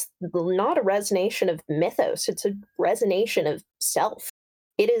 It's not a resonation of mythos, it's a resonation of self.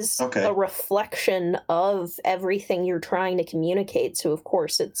 It is Okay. a reflection of everything you're trying to communicate. So, of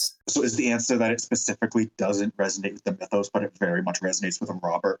course, it's So is the answer that it specifically doesn't resonate with the mythos, but it very much resonates with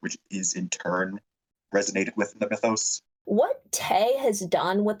Robert, which is in turn resonated with the mythos? what Tay has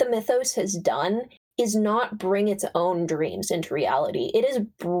done, what the mythos has done, is not bring its own dreams into reality. It has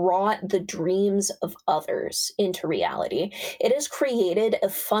brought the dreams of others into reality. It has created a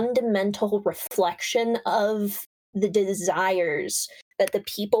fundamental reflection of the desires that the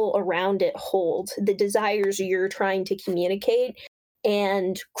people around it hold, the desires you're trying to communicate,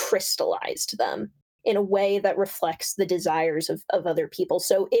 and crystallized them in a way that reflects the desires of other people.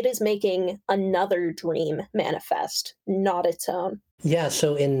 So it is making another dream manifest, not its own. Yeah,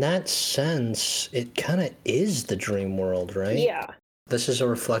 so in that sense, it kind of is the dream world, right? Yeah. This is a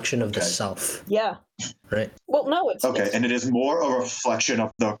reflection of the Okay. self, Yeah. right? Well, no, it's Okay, it's- and it is more a reflection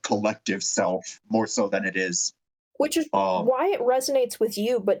of the collective self, more so than it is. which is why it resonates with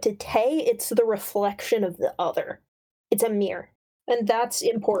you, but to Tay, it's the reflection of the other. It's a mirror. And that's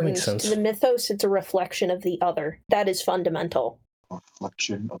important. sense. To the mythos, it's a reflection of the other. That is fundamental.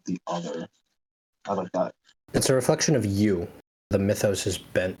 Reflection of the other. I like that. It's a reflection of you. The mythos is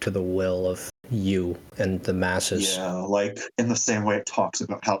bent to the will of you and the masses. Yeah, like in the same way it talks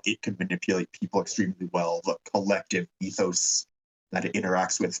about how it can manipulate people extremely well, the collective ethos that it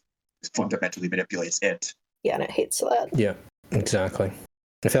interacts with fundamentally manipulates it. Yeah, and it hates that. Yeah, exactly.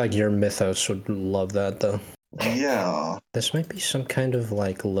 I feel like your mythos would love that, though. Yeah. This might be some kind of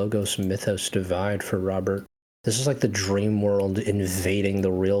like Logos mythos divide for Robert. This is like the dream world invading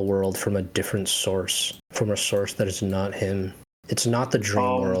the real world from a different source, from a source that is not him. It's not the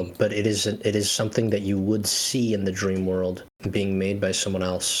dream world, but it is something that you would see in the dream world being made by someone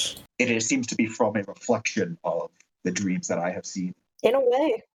else. It seems to be from a reflection of the dreams that I have seen. In a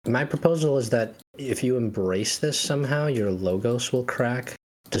way. My proposal is that if you embrace this somehow, your Logos will crack.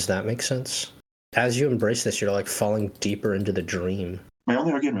 Does that make sense? As you embrace this, you're like falling deeper into the dream. My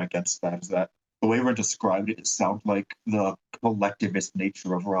only argument against that is that the way we're described it sounds like the collectivist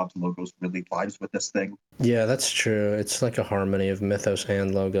nature of Rob's Logos really vibes with this thing. Yeah, that's true. It's like a harmony of mythos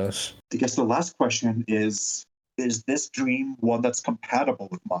and Logos. I guess the last question is this dream one that's compatible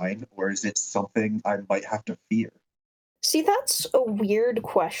with mine, or is it something I might have to fear? See, that's a weird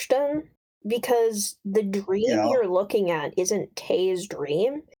question because the dream Yeah. you're looking at isn't Tay's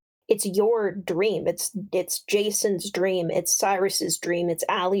dream. It's your dream. It's Jason's dream. It's Cyrus's dream. It's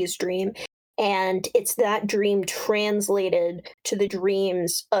Allie's dream. And it's that dream translated to the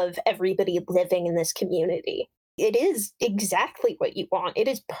dreams of everybody living in this community. It is exactly what you want. It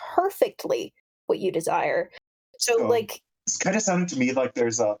is perfectly what you desire. So, So- like, It's kind of sounding to me like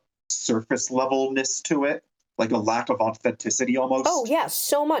there's a surface levelness to it, like a lack of authenticity almost. oh, yeah,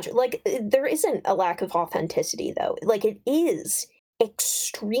 so much. Like, there isn't a lack of authenticity, though. Like, it is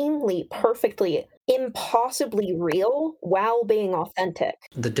extremely, perfectly, impossibly real while being authentic.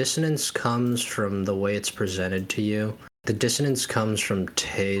 The dissonance comes from the way it's presented to you. The dissonance comes from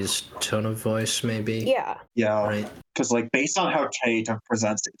Tay's tone of voice, maybe. Yeah. Yeah, Right. because like based on how Tay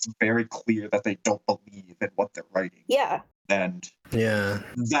presents it, it's very clear that they don't believe in what they're writing. Yeah. And Yeah.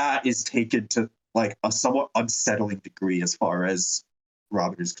 that is taken to like a somewhat unsettling degree as far as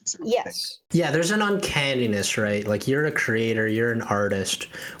Robert is concerned. I think. Yes. Yeah, there's an uncanniness, right? Like you're a creator, you're an artist,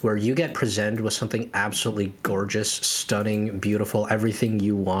 where you get presented with something absolutely gorgeous, stunning, beautiful, everything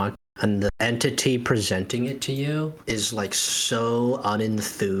you want. And the entity presenting it to you is like so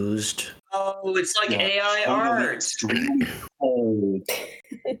unenthused. Oh, it's like Yeah, AI totally art. extremely cold.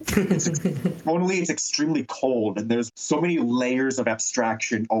 Totally, it's extremely cold, and there's so many layers of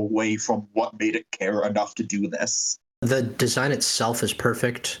abstraction away from what made it care enough to do this. The design itself is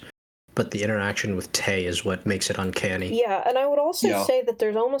perfect, but the interaction with Tay is what makes it uncanny. Yeah, and I would also Yeah. say that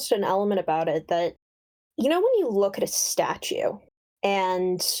there's almost an element about it that, you know, when you look at a statue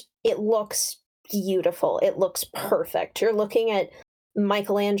and it looks beautiful, it looks perfect. You're looking at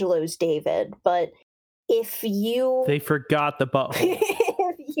Michelangelo's David, but if you They forgot the butthole.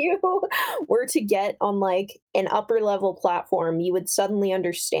 if you were to get on like an upper level platform, you would suddenly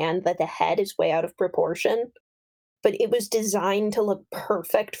understand that the head is way out of proportion. But it was designed to look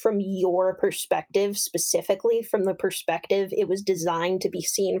perfect from your perspective, specifically from the perspective it was designed to be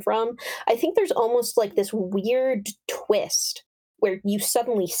seen from. I think there's almost like this weird twist where you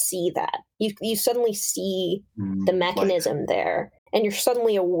suddenly see that. You suddenly see the mechanism there, and you're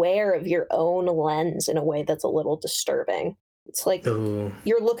suddenly aware of your own lens in a way that's a little disturbing. It's like Ooh.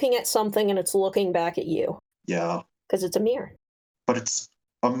 you're looking at something and it's looking back at you Yeah, because it's a mirror. but it's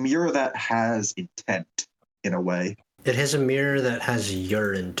a mirror that has intent in a way. It has a mirror that has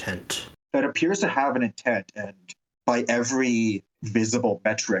your intent. That appears to have an intent, and by every visible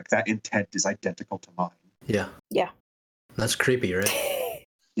metric, that intent is identical to mine. Yeah. Yeah. That's creepy, right?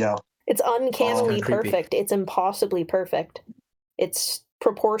 Yeah, It's uncannily kinda creepy. perfect. It's impossibly perfect. It's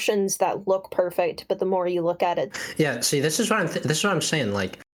proportions that look perfect, but the more you look at it, Yeah, see, this is what I'm saying.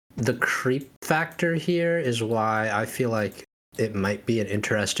 Like, the creep factor here is why I feel like it might be an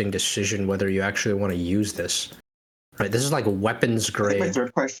interesting decision whether you actually want to use this. Right? This is like weapons I think my grade.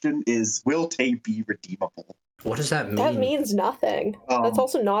 third question is, will Tay be redeemable? What does that mean? that means nothing. That's Um,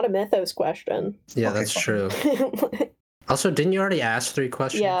 also not a mythos question. Yeah, Okay, that's fine. true. Also, didn't you already ask 3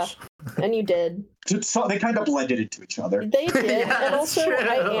 questions? Yeah. And you did. So they kind of blended into each other. They did. Yeah, and that's also,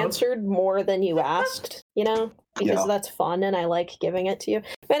 I true. answered more than you asked, you know, because Yeah. that's fun and I like giving it to you.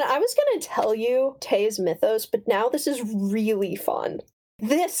 Man, I was going to tell you Tay's mythos, but now this is really fun.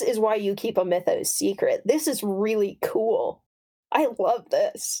 This is why you keep a mythos secret. This is really cool. I love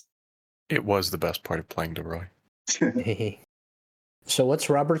this. It was the best part of playing DeRoy. So what's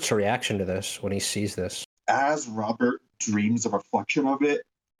Robert's reaction to this when he sees this? As Robert dreams a reflection of it,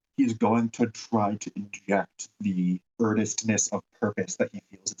 he's going to try to inject the earnestness of purpose that he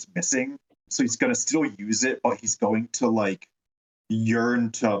feels is missing. So he's going to still use it, but he's going to like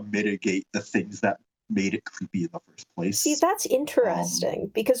yearn to mitigate the things that made it creepy in the first place. See, that's interesting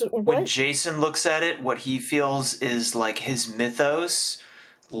because When what Jason looks at it, what he feels is like his mythos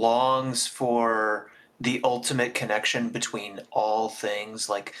longs for the ultimate connection between all things,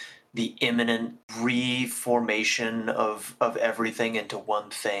 like the imminent reformation of everything into one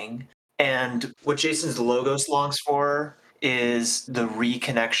thing. And what Jason's Logos longs for is the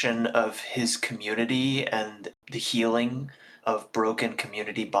reconnection of his community and the healing of broken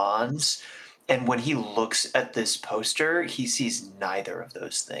community bonds. And when he looks at this poster, he sees neither of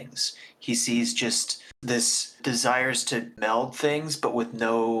those things. He sees just this desires to meld things, but with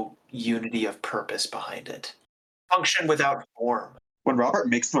no unity of purpose behind it. Function without form. When Robert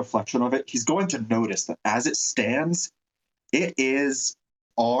makes the reflection of it, he's going to notice that as it stands, it is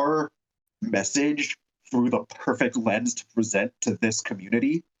our message through the perfect lens to present to this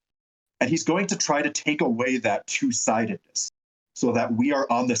community. And he's going to try to take away that two-sidedness so that we are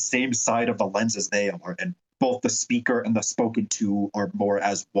on the same side of the lens as they are, and both the speaker and the spoken to are more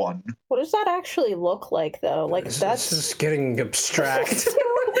as one. What does that actually look like, though? Like, that's This is getting abstract.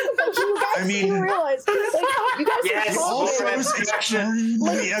 I mean, you realize, like, you guys Yes, are Also, talking- Wolfram.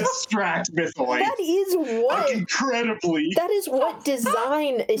 extremely abstract mythoid. that is Like, what incredibly. that is what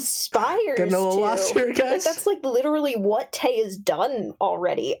design aspires Getting a little to. lost here, Like, guys. that's like literally what Tay has done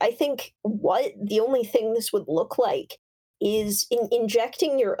already. I think the only thing this would look like is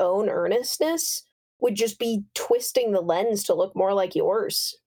injecting your own earnestness would just be twisting the lens to look more like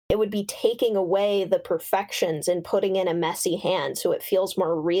yours. It would be taking away the perfections and putting in a messy hand so it feels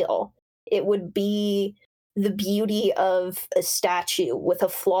more real. It would be the beauty of a statue with a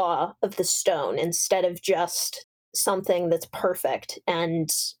flaw of the stone instead of just something that's perfect. And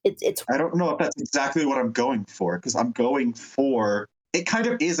it's I don't know if that's exactly what I'm going for, because I'm going for it kind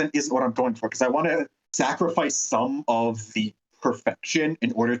of is and isn't what I'm going for, because I want to sacrifice some of the perfection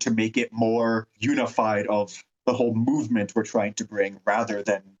in order to make it more unified of the whole movement we're trying to bring rather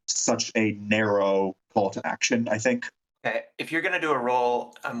than such a narrow call to action, I think. Okay, if you're going to do a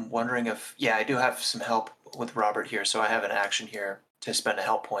roll, I'm wondering if, I do have some help with Robert here, so I have an action here to spend a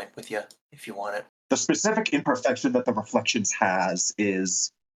help point with you if you want it. The specific imperfection that the Reflections has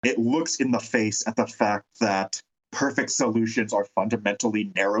is it looks in the face at the fact that perfect solutions are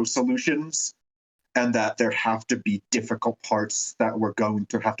fundamentally narrow solutions, and that there have to be difficult parts that we're going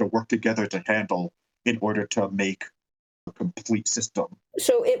to have to work together to handle in order to make a complete system.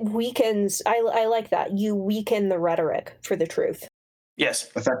 so it weakens. I like that. You weaken the rhetoric for the truth. Yes.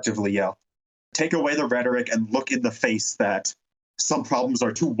 Effectively, yeah. Take away the rhetoric and look in the face that some problems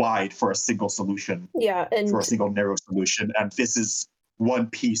are too wide for a single solution, Yeah, and for a single narrow solution, and this is one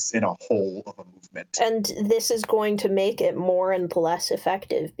piece in a whole of a movement. And this is going to make it more and less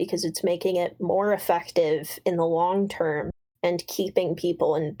effective because it's making it more effective in the long term and keeping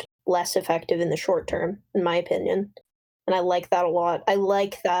people and less effective in the short term, in my opinion. And I like that a lot. I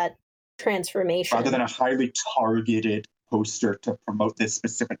like that transformation. Rather than a highly targeted poster to promote this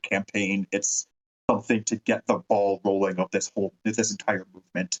specific campaign, it's something to get the ball rolling of this entire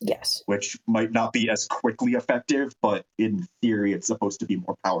movement, Yes. which might not be as quickly effective, but in theory, it's supposed to be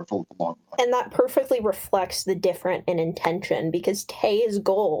more powerful in the long run. And that perfectly reflects the different in intention because Tay's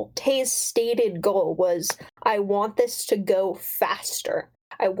stated goal was, I want this to go faster.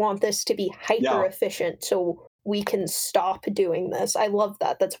 I want this to be hyper efficient so we can stop doing this. I love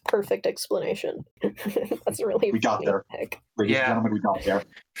that. That's a perfect explanation. That's really We got funny. there. Heck. Ladies Yeah. and gentlemen, we got there.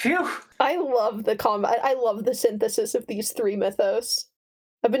 Phew. I love the combat. I love the synthesis of these three mythos.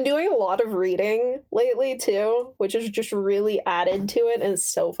 I've been doing a lot of reading lately too, which has just really added to it, and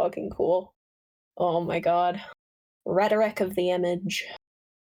it's so fucking cool. Oh my god. Rhetoric of the image.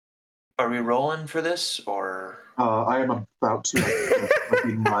 Are we rolling for this, or? I am about to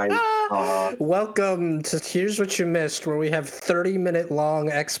in my Welcome to Here's What You Missed, where we have 30-minute long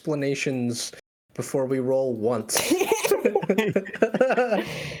explanations before we roll once.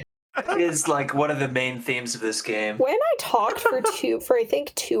 Is like one of the main themes of this game. When I talked for I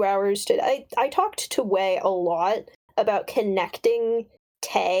think 2 hours today, I talked to Wei a lot about connecting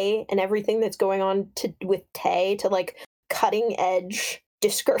Tay and everything that's going on with Tay to like cutting edge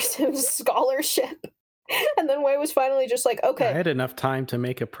discursive scholarship. And then Wei was finally just like, I okay, had enough time to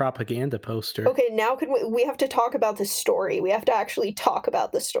make a propaganda poster. okay, now we have to talk about the story. We have to actually talk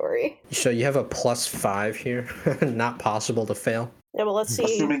about the story. So you have a +5 here. Not possible to fail. Yeah, well, let's see.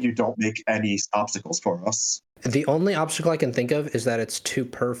 assuming you don't make any obstacles for us. The only obstacle I can think of is that it's too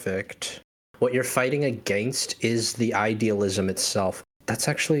perfect. What you're fighting against is the idealism itself. That's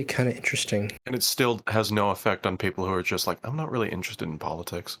actually kind of interesting. And it still has no effect on people who are just like, I'm not really interested in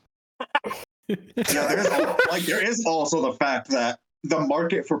politics. Yeah, there is also the fact that the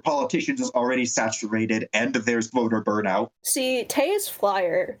market for politicians is already saturated and there's voter burnout. See, Tay's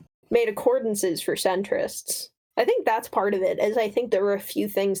flyer made accordances for centrists. I think that's part of it, is I think there were a few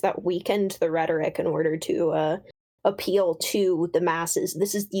things that weakened the rhetoric in order to appeal to the masses.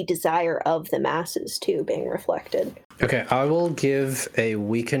 This is the desire of the masses, too, being reflected. Okay, I will give a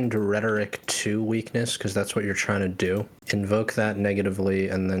weakened rhetoric 2 weakness, because that's what you're trying to do. Invoke that negatively,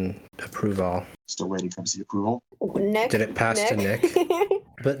 and then approve all. Still waiting for the approval. Nick, Did it pass to Nick?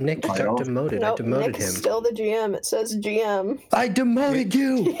 But Nick got Nope. demoted. Nope, I demoted Nick's him. still the GM. It says GM. I demoted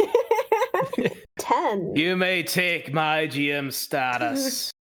you! 10. You may take my GM status,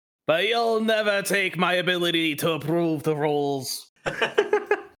 but you'll never take my ability to approve the rolls.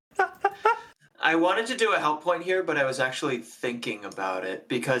 I wanted to do a help point here, but I was actually thinking about it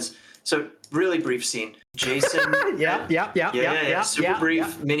because, so really brief scene. Jason. Yeah. Super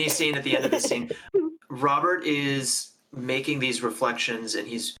brief mini scene at the end of the scene. Robert is making these reflections and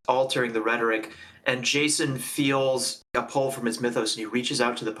he's altering the rhetoric, and Jason feels a pull from his mythos and he reaches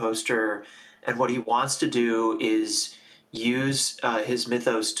out to the poster, and what he wants to do is use his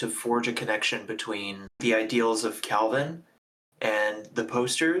mythos to forge a connection between the ideals of Calvin and the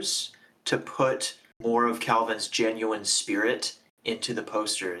posters, to put more of Calvin's genuine spirit into the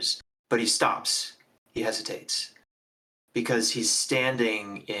posters. But he stops. He hesitates. Because he's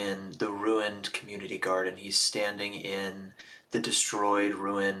standing in the ruined community garden. He's standing in the destroyed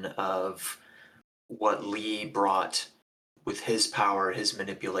ruin of what Lee brought with his power, his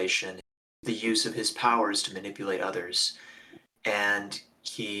manipulation, the use of his powers to manipulate others. And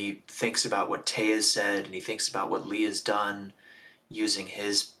he thinks about what Tay has said, and he thinks about what Lee has done, using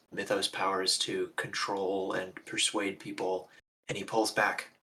his mythos powers to control and persuade people, and he pulls back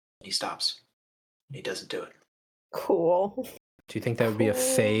and he stops. He doesn't do it. Cool. Do you think that would be a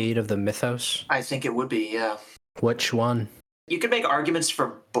fade of the mythos? I think it would be, yeah. Which one? You could make arguments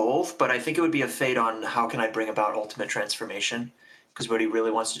for both, but I think it would be a fade on how can I bring about ultimate transformation, because what he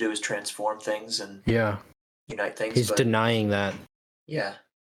really wants to do is transform things and Yeah. unite things. He's but denying that yeah.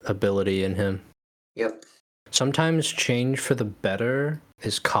 ability in him. Yep. Sometimes change for the better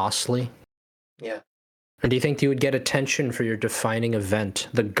is costly. Yeah. And do you think you would get attention for your defining event?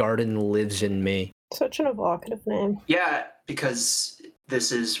 The garden lives in me. Such an evocative name. Yeah, because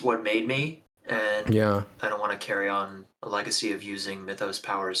this is what made me, and Yeah. I don't want to carry on a legacy of using mythos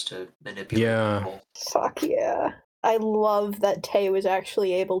powers to manipulate Yeah. people. Fuck yeah. I love that Tay was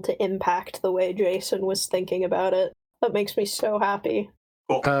actually able to impact the way Jason was thinking about it. That makes me so happy.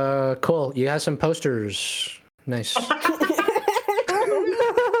 Cool. You have some posters. Nice.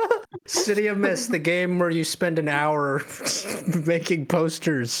 City of Mist, the game where you spend an hour making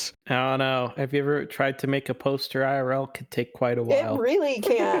posters. I don't know. Have you ever tried to make a poster IRL? Could take quite a It while. really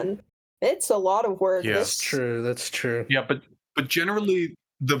can. It's a lot of work. Yes. That's true. That's true. Yeah, but generally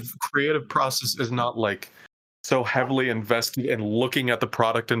the creative process is not like so heavily invested in looking at the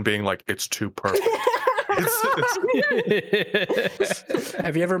product and being like, it's too perfect.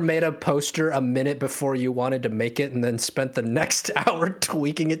 Have you ever made a poster a minute before you wanted to make it and then spent the next hour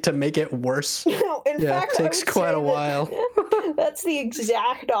tweaking it to make it worse? No, in Yeah, fact, it takes I would quite say a while. That's the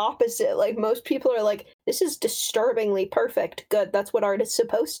exact opposite. Like, most people are like, this is disturbingly perfect. Good, that's what art is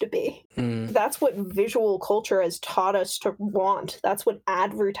supposed to be. Mm. That's what visual culture has taught us to want. That's what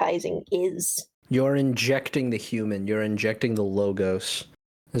advertising is. You're injecting the human. You're injecting the logos.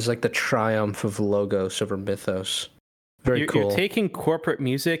 It's like the triumph of logos over mythos. Very cool. You're taking corporate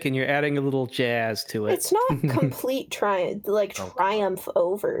music and you're adding a little jazz to it. It's not complete triumph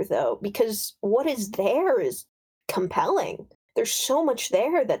over, though, because what is there is compelling. There's so much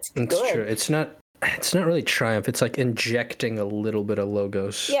there that's good. It's true. It's not really triumph. It's like injecting a little bit of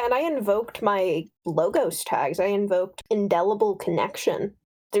logos. Yeah, and I invoked my logos tags. I invoked indelible connection.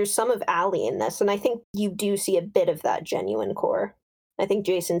 There's some of Allie in this, and I think you do see a bit of that genuine core. I think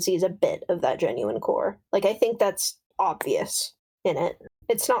Jason sees a bit of that genuine core. Like, I think that's obvious in it.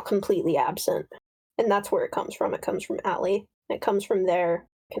 It's not completely absent. And that's where it comes from. It comes from Allie. It comes from their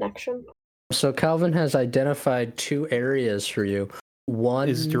connection. So Calvin has identified 2 areas for you. One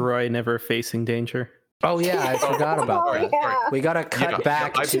Is Deroy never facing danger? Oh yeah, I forgot about Oh, that. yeah. We gotta cut Yeah,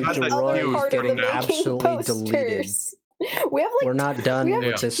 back I've to had that Deroy view Part of getting the making absolutely deleted. posters. We have like We're not done we have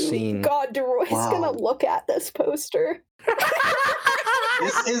with this scene. God, Deroy's Wow. gonna look at this poster.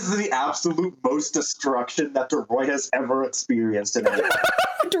 This is the absolute most destruction that Deroy has ever experienced in any.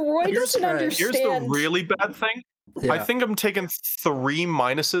 Deroy doesn't right. Here's understand. the really bad thing. Yeah. I think I'm taking 3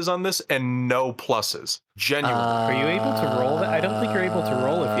 minuses on this and no pluses. Genuinely. Are you able to roll that? I don't think you're able to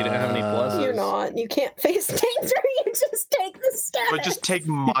roll if you don't have any pluses. You're not. You can't face danger. You just take the steps. But just take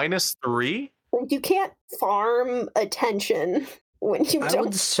 -3? You can't farm attention. when you I don't.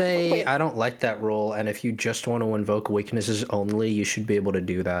 would say Wait. I don't like that rule, and if you just want to invoke weaknesses only, you should be able to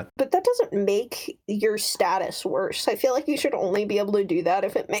do that. But that doesn't make your status worse. I feel like you should only be able to do that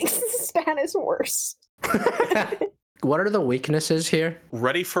if it makes the status worse. What are the weaknesses here?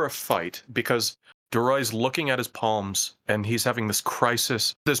 Ready for a fight, because Duroy's looking at his palms and he's having this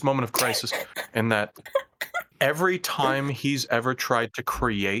crisis, this moment of crisis, in that every time he's ever tried to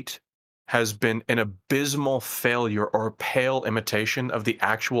create has been an abysmal failure or a pale imitation of the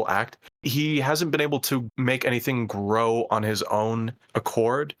actual act. He hasn't been able to make anything grow on his own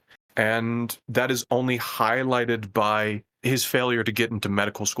accord, and that is only highlighted by his failure to get into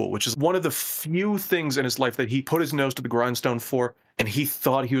medical school, which is one of the few things in his life that he put his nose to the grindstone for, and he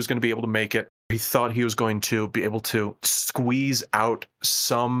thought he was going to be able to make it. He thought he was going to be able to squeeze out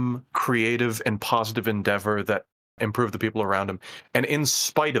some creative and positive endeavor that improved the people around him. And in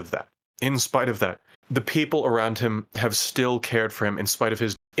spite of that, the people around him have still cared for him in spite of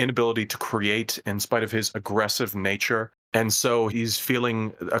his inability to create, in spite of his aggressive nature. And so he's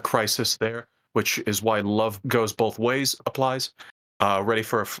feeling a crisis there, which is why love goes both ways applies. Ready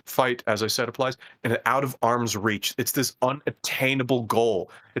for a fight, as I said, applies. And out of arm's reach. It's this unattainable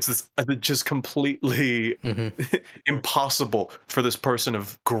goal. It's this just completely impossible for this person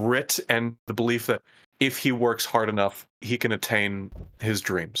of grit and the belief that if he works hard enough, he can attain his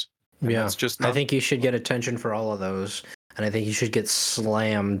dreams. And Yeah, that's just I not... think you should get attention for all of those. And I think you should get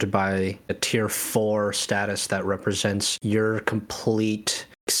slammed by a tier 4 status that represents your complete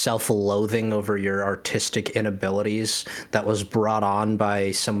self-loathing over your artistic inabilities that was brought on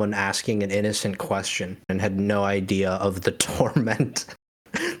by someone asking an innocent question and had no idea of the torment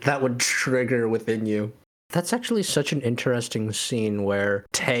that would trigger within you. That's actually such an interesting scene where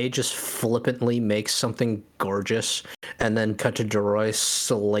Tay just flippantly makes something gorgeous and then cut to Duroy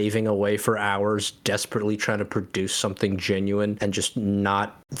slaving away for hours, desperately trying to produce something genuine and just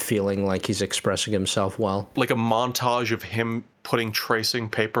not feeling like he's expressing himself well. Like a montage of him putting tracing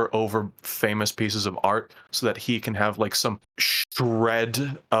paper over famous pieces of art so that he can have like some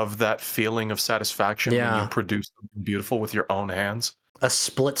shred of that feeling of satisfaction when you produce something beautiful with your own hands. A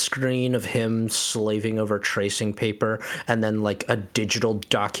split screen of him slaving over tracing paper and then like a digital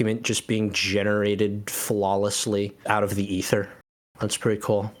document just being generated flawlessly out of the ether. That's pretty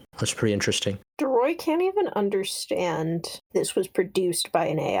cool. That's pretty interesting. Duroy can't even understand this was produced by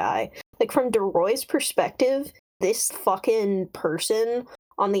an AI. Like, from Duroy's perspective, this fucking person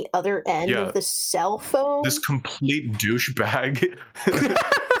on the other end of the cell phone, this complete douchebag,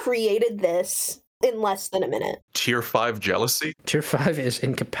 created this in less than a minute. Tier 5 jealousy? Tier 5 is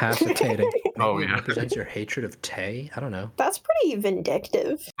incapacitating. Oh, Maybe it yeah. represents your hatred of Tay? I don't know. That's pretty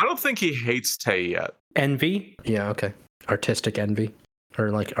vindictive. I don't think he hates Tay yet. Envy? Yeah, okay. Artistic envy. Or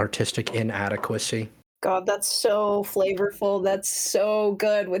like artistic inadequacy. God, that's so flavorful. That's so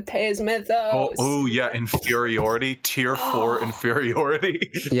good with Tay's Mythos. Oh, yeah, inferiority. Tier 4 inferiority.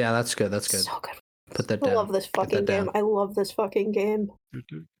 Yeah, that's good. That's good. So good. Put that I down. love this Get fucking that down. game. I love this fucking game.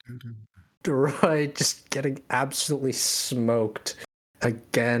 Duroy just getting absolutely smoked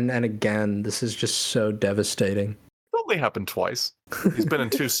again and again. This is just so devastating. It only happened twice. He's been in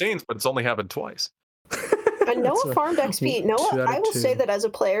 2 scenes, but it's only happened twice. And Noah That's a farmed XP. Noah, 2 out of I will say 2. that as a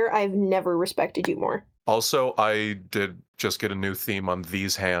player, I've never respected you more. Also, I did just get a new theme on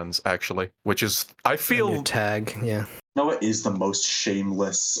these hands, actually, which is, I New feel... tag, yeah. Noah is the most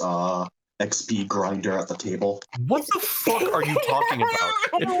shameless XP grinder at the table. What the fuck are you talking about?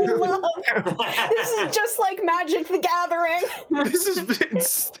 This is just like Magic the Gathering. This is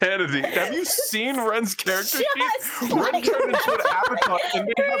insanity. Have you seen Ren's character sheet? Just Ren like turned into an avatar and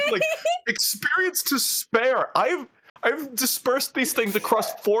they have like experience to spare. I've dispersed these things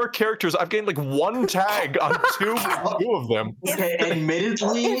across 4 characters. I've gained like 1 tag on two of them. Okay,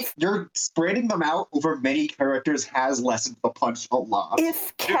 admittedly, you're spreading them out over many characters has lessened the punch a lot.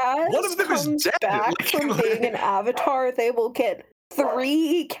 If Kaz one of them is comes dead, back like- from being an avatar, they will get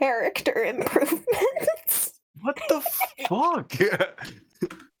 3 character improvements. What the fuck?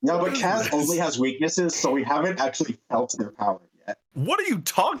 Yeah, but Kaz only has weaknesses, so we haven't actually felt their power yet. What are you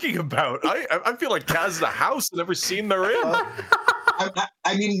talking about? I feel like Kaz is a house in every scene they're in.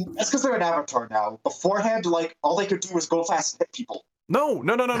 I mean, that's because they're an avatar now. Beforehand, like, all they could do was go fast and hit people. No.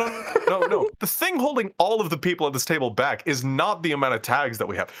 The thing holding all of the people at this table back is not the amount of tags that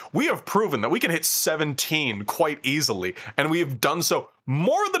we have. We have proven that we can hit 17 quite easily, and we have done so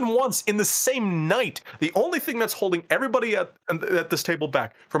more than once in the same night. The only thing that's holding everybody at this table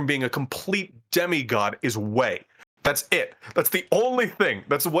back from being a complete demigod is Wei. That's it. That's the only thing.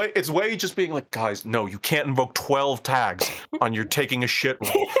 It's Wei just being like, guys, no, you can't invoke 12 tags on your taking a shit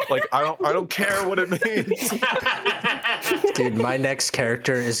roll. Like, I don't care what it means. Dude, my next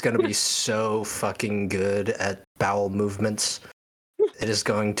character is going to be so fucking good at bowel movements. It is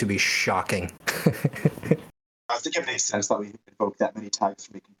going to be shocking. I think it makes sense that we invoke that many times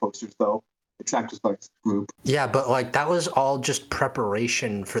for making posters, though. Attract us by group. Yeah, but like that was all just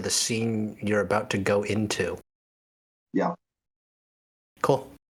preparation for the scene you're about to go into. Yeah. Cool.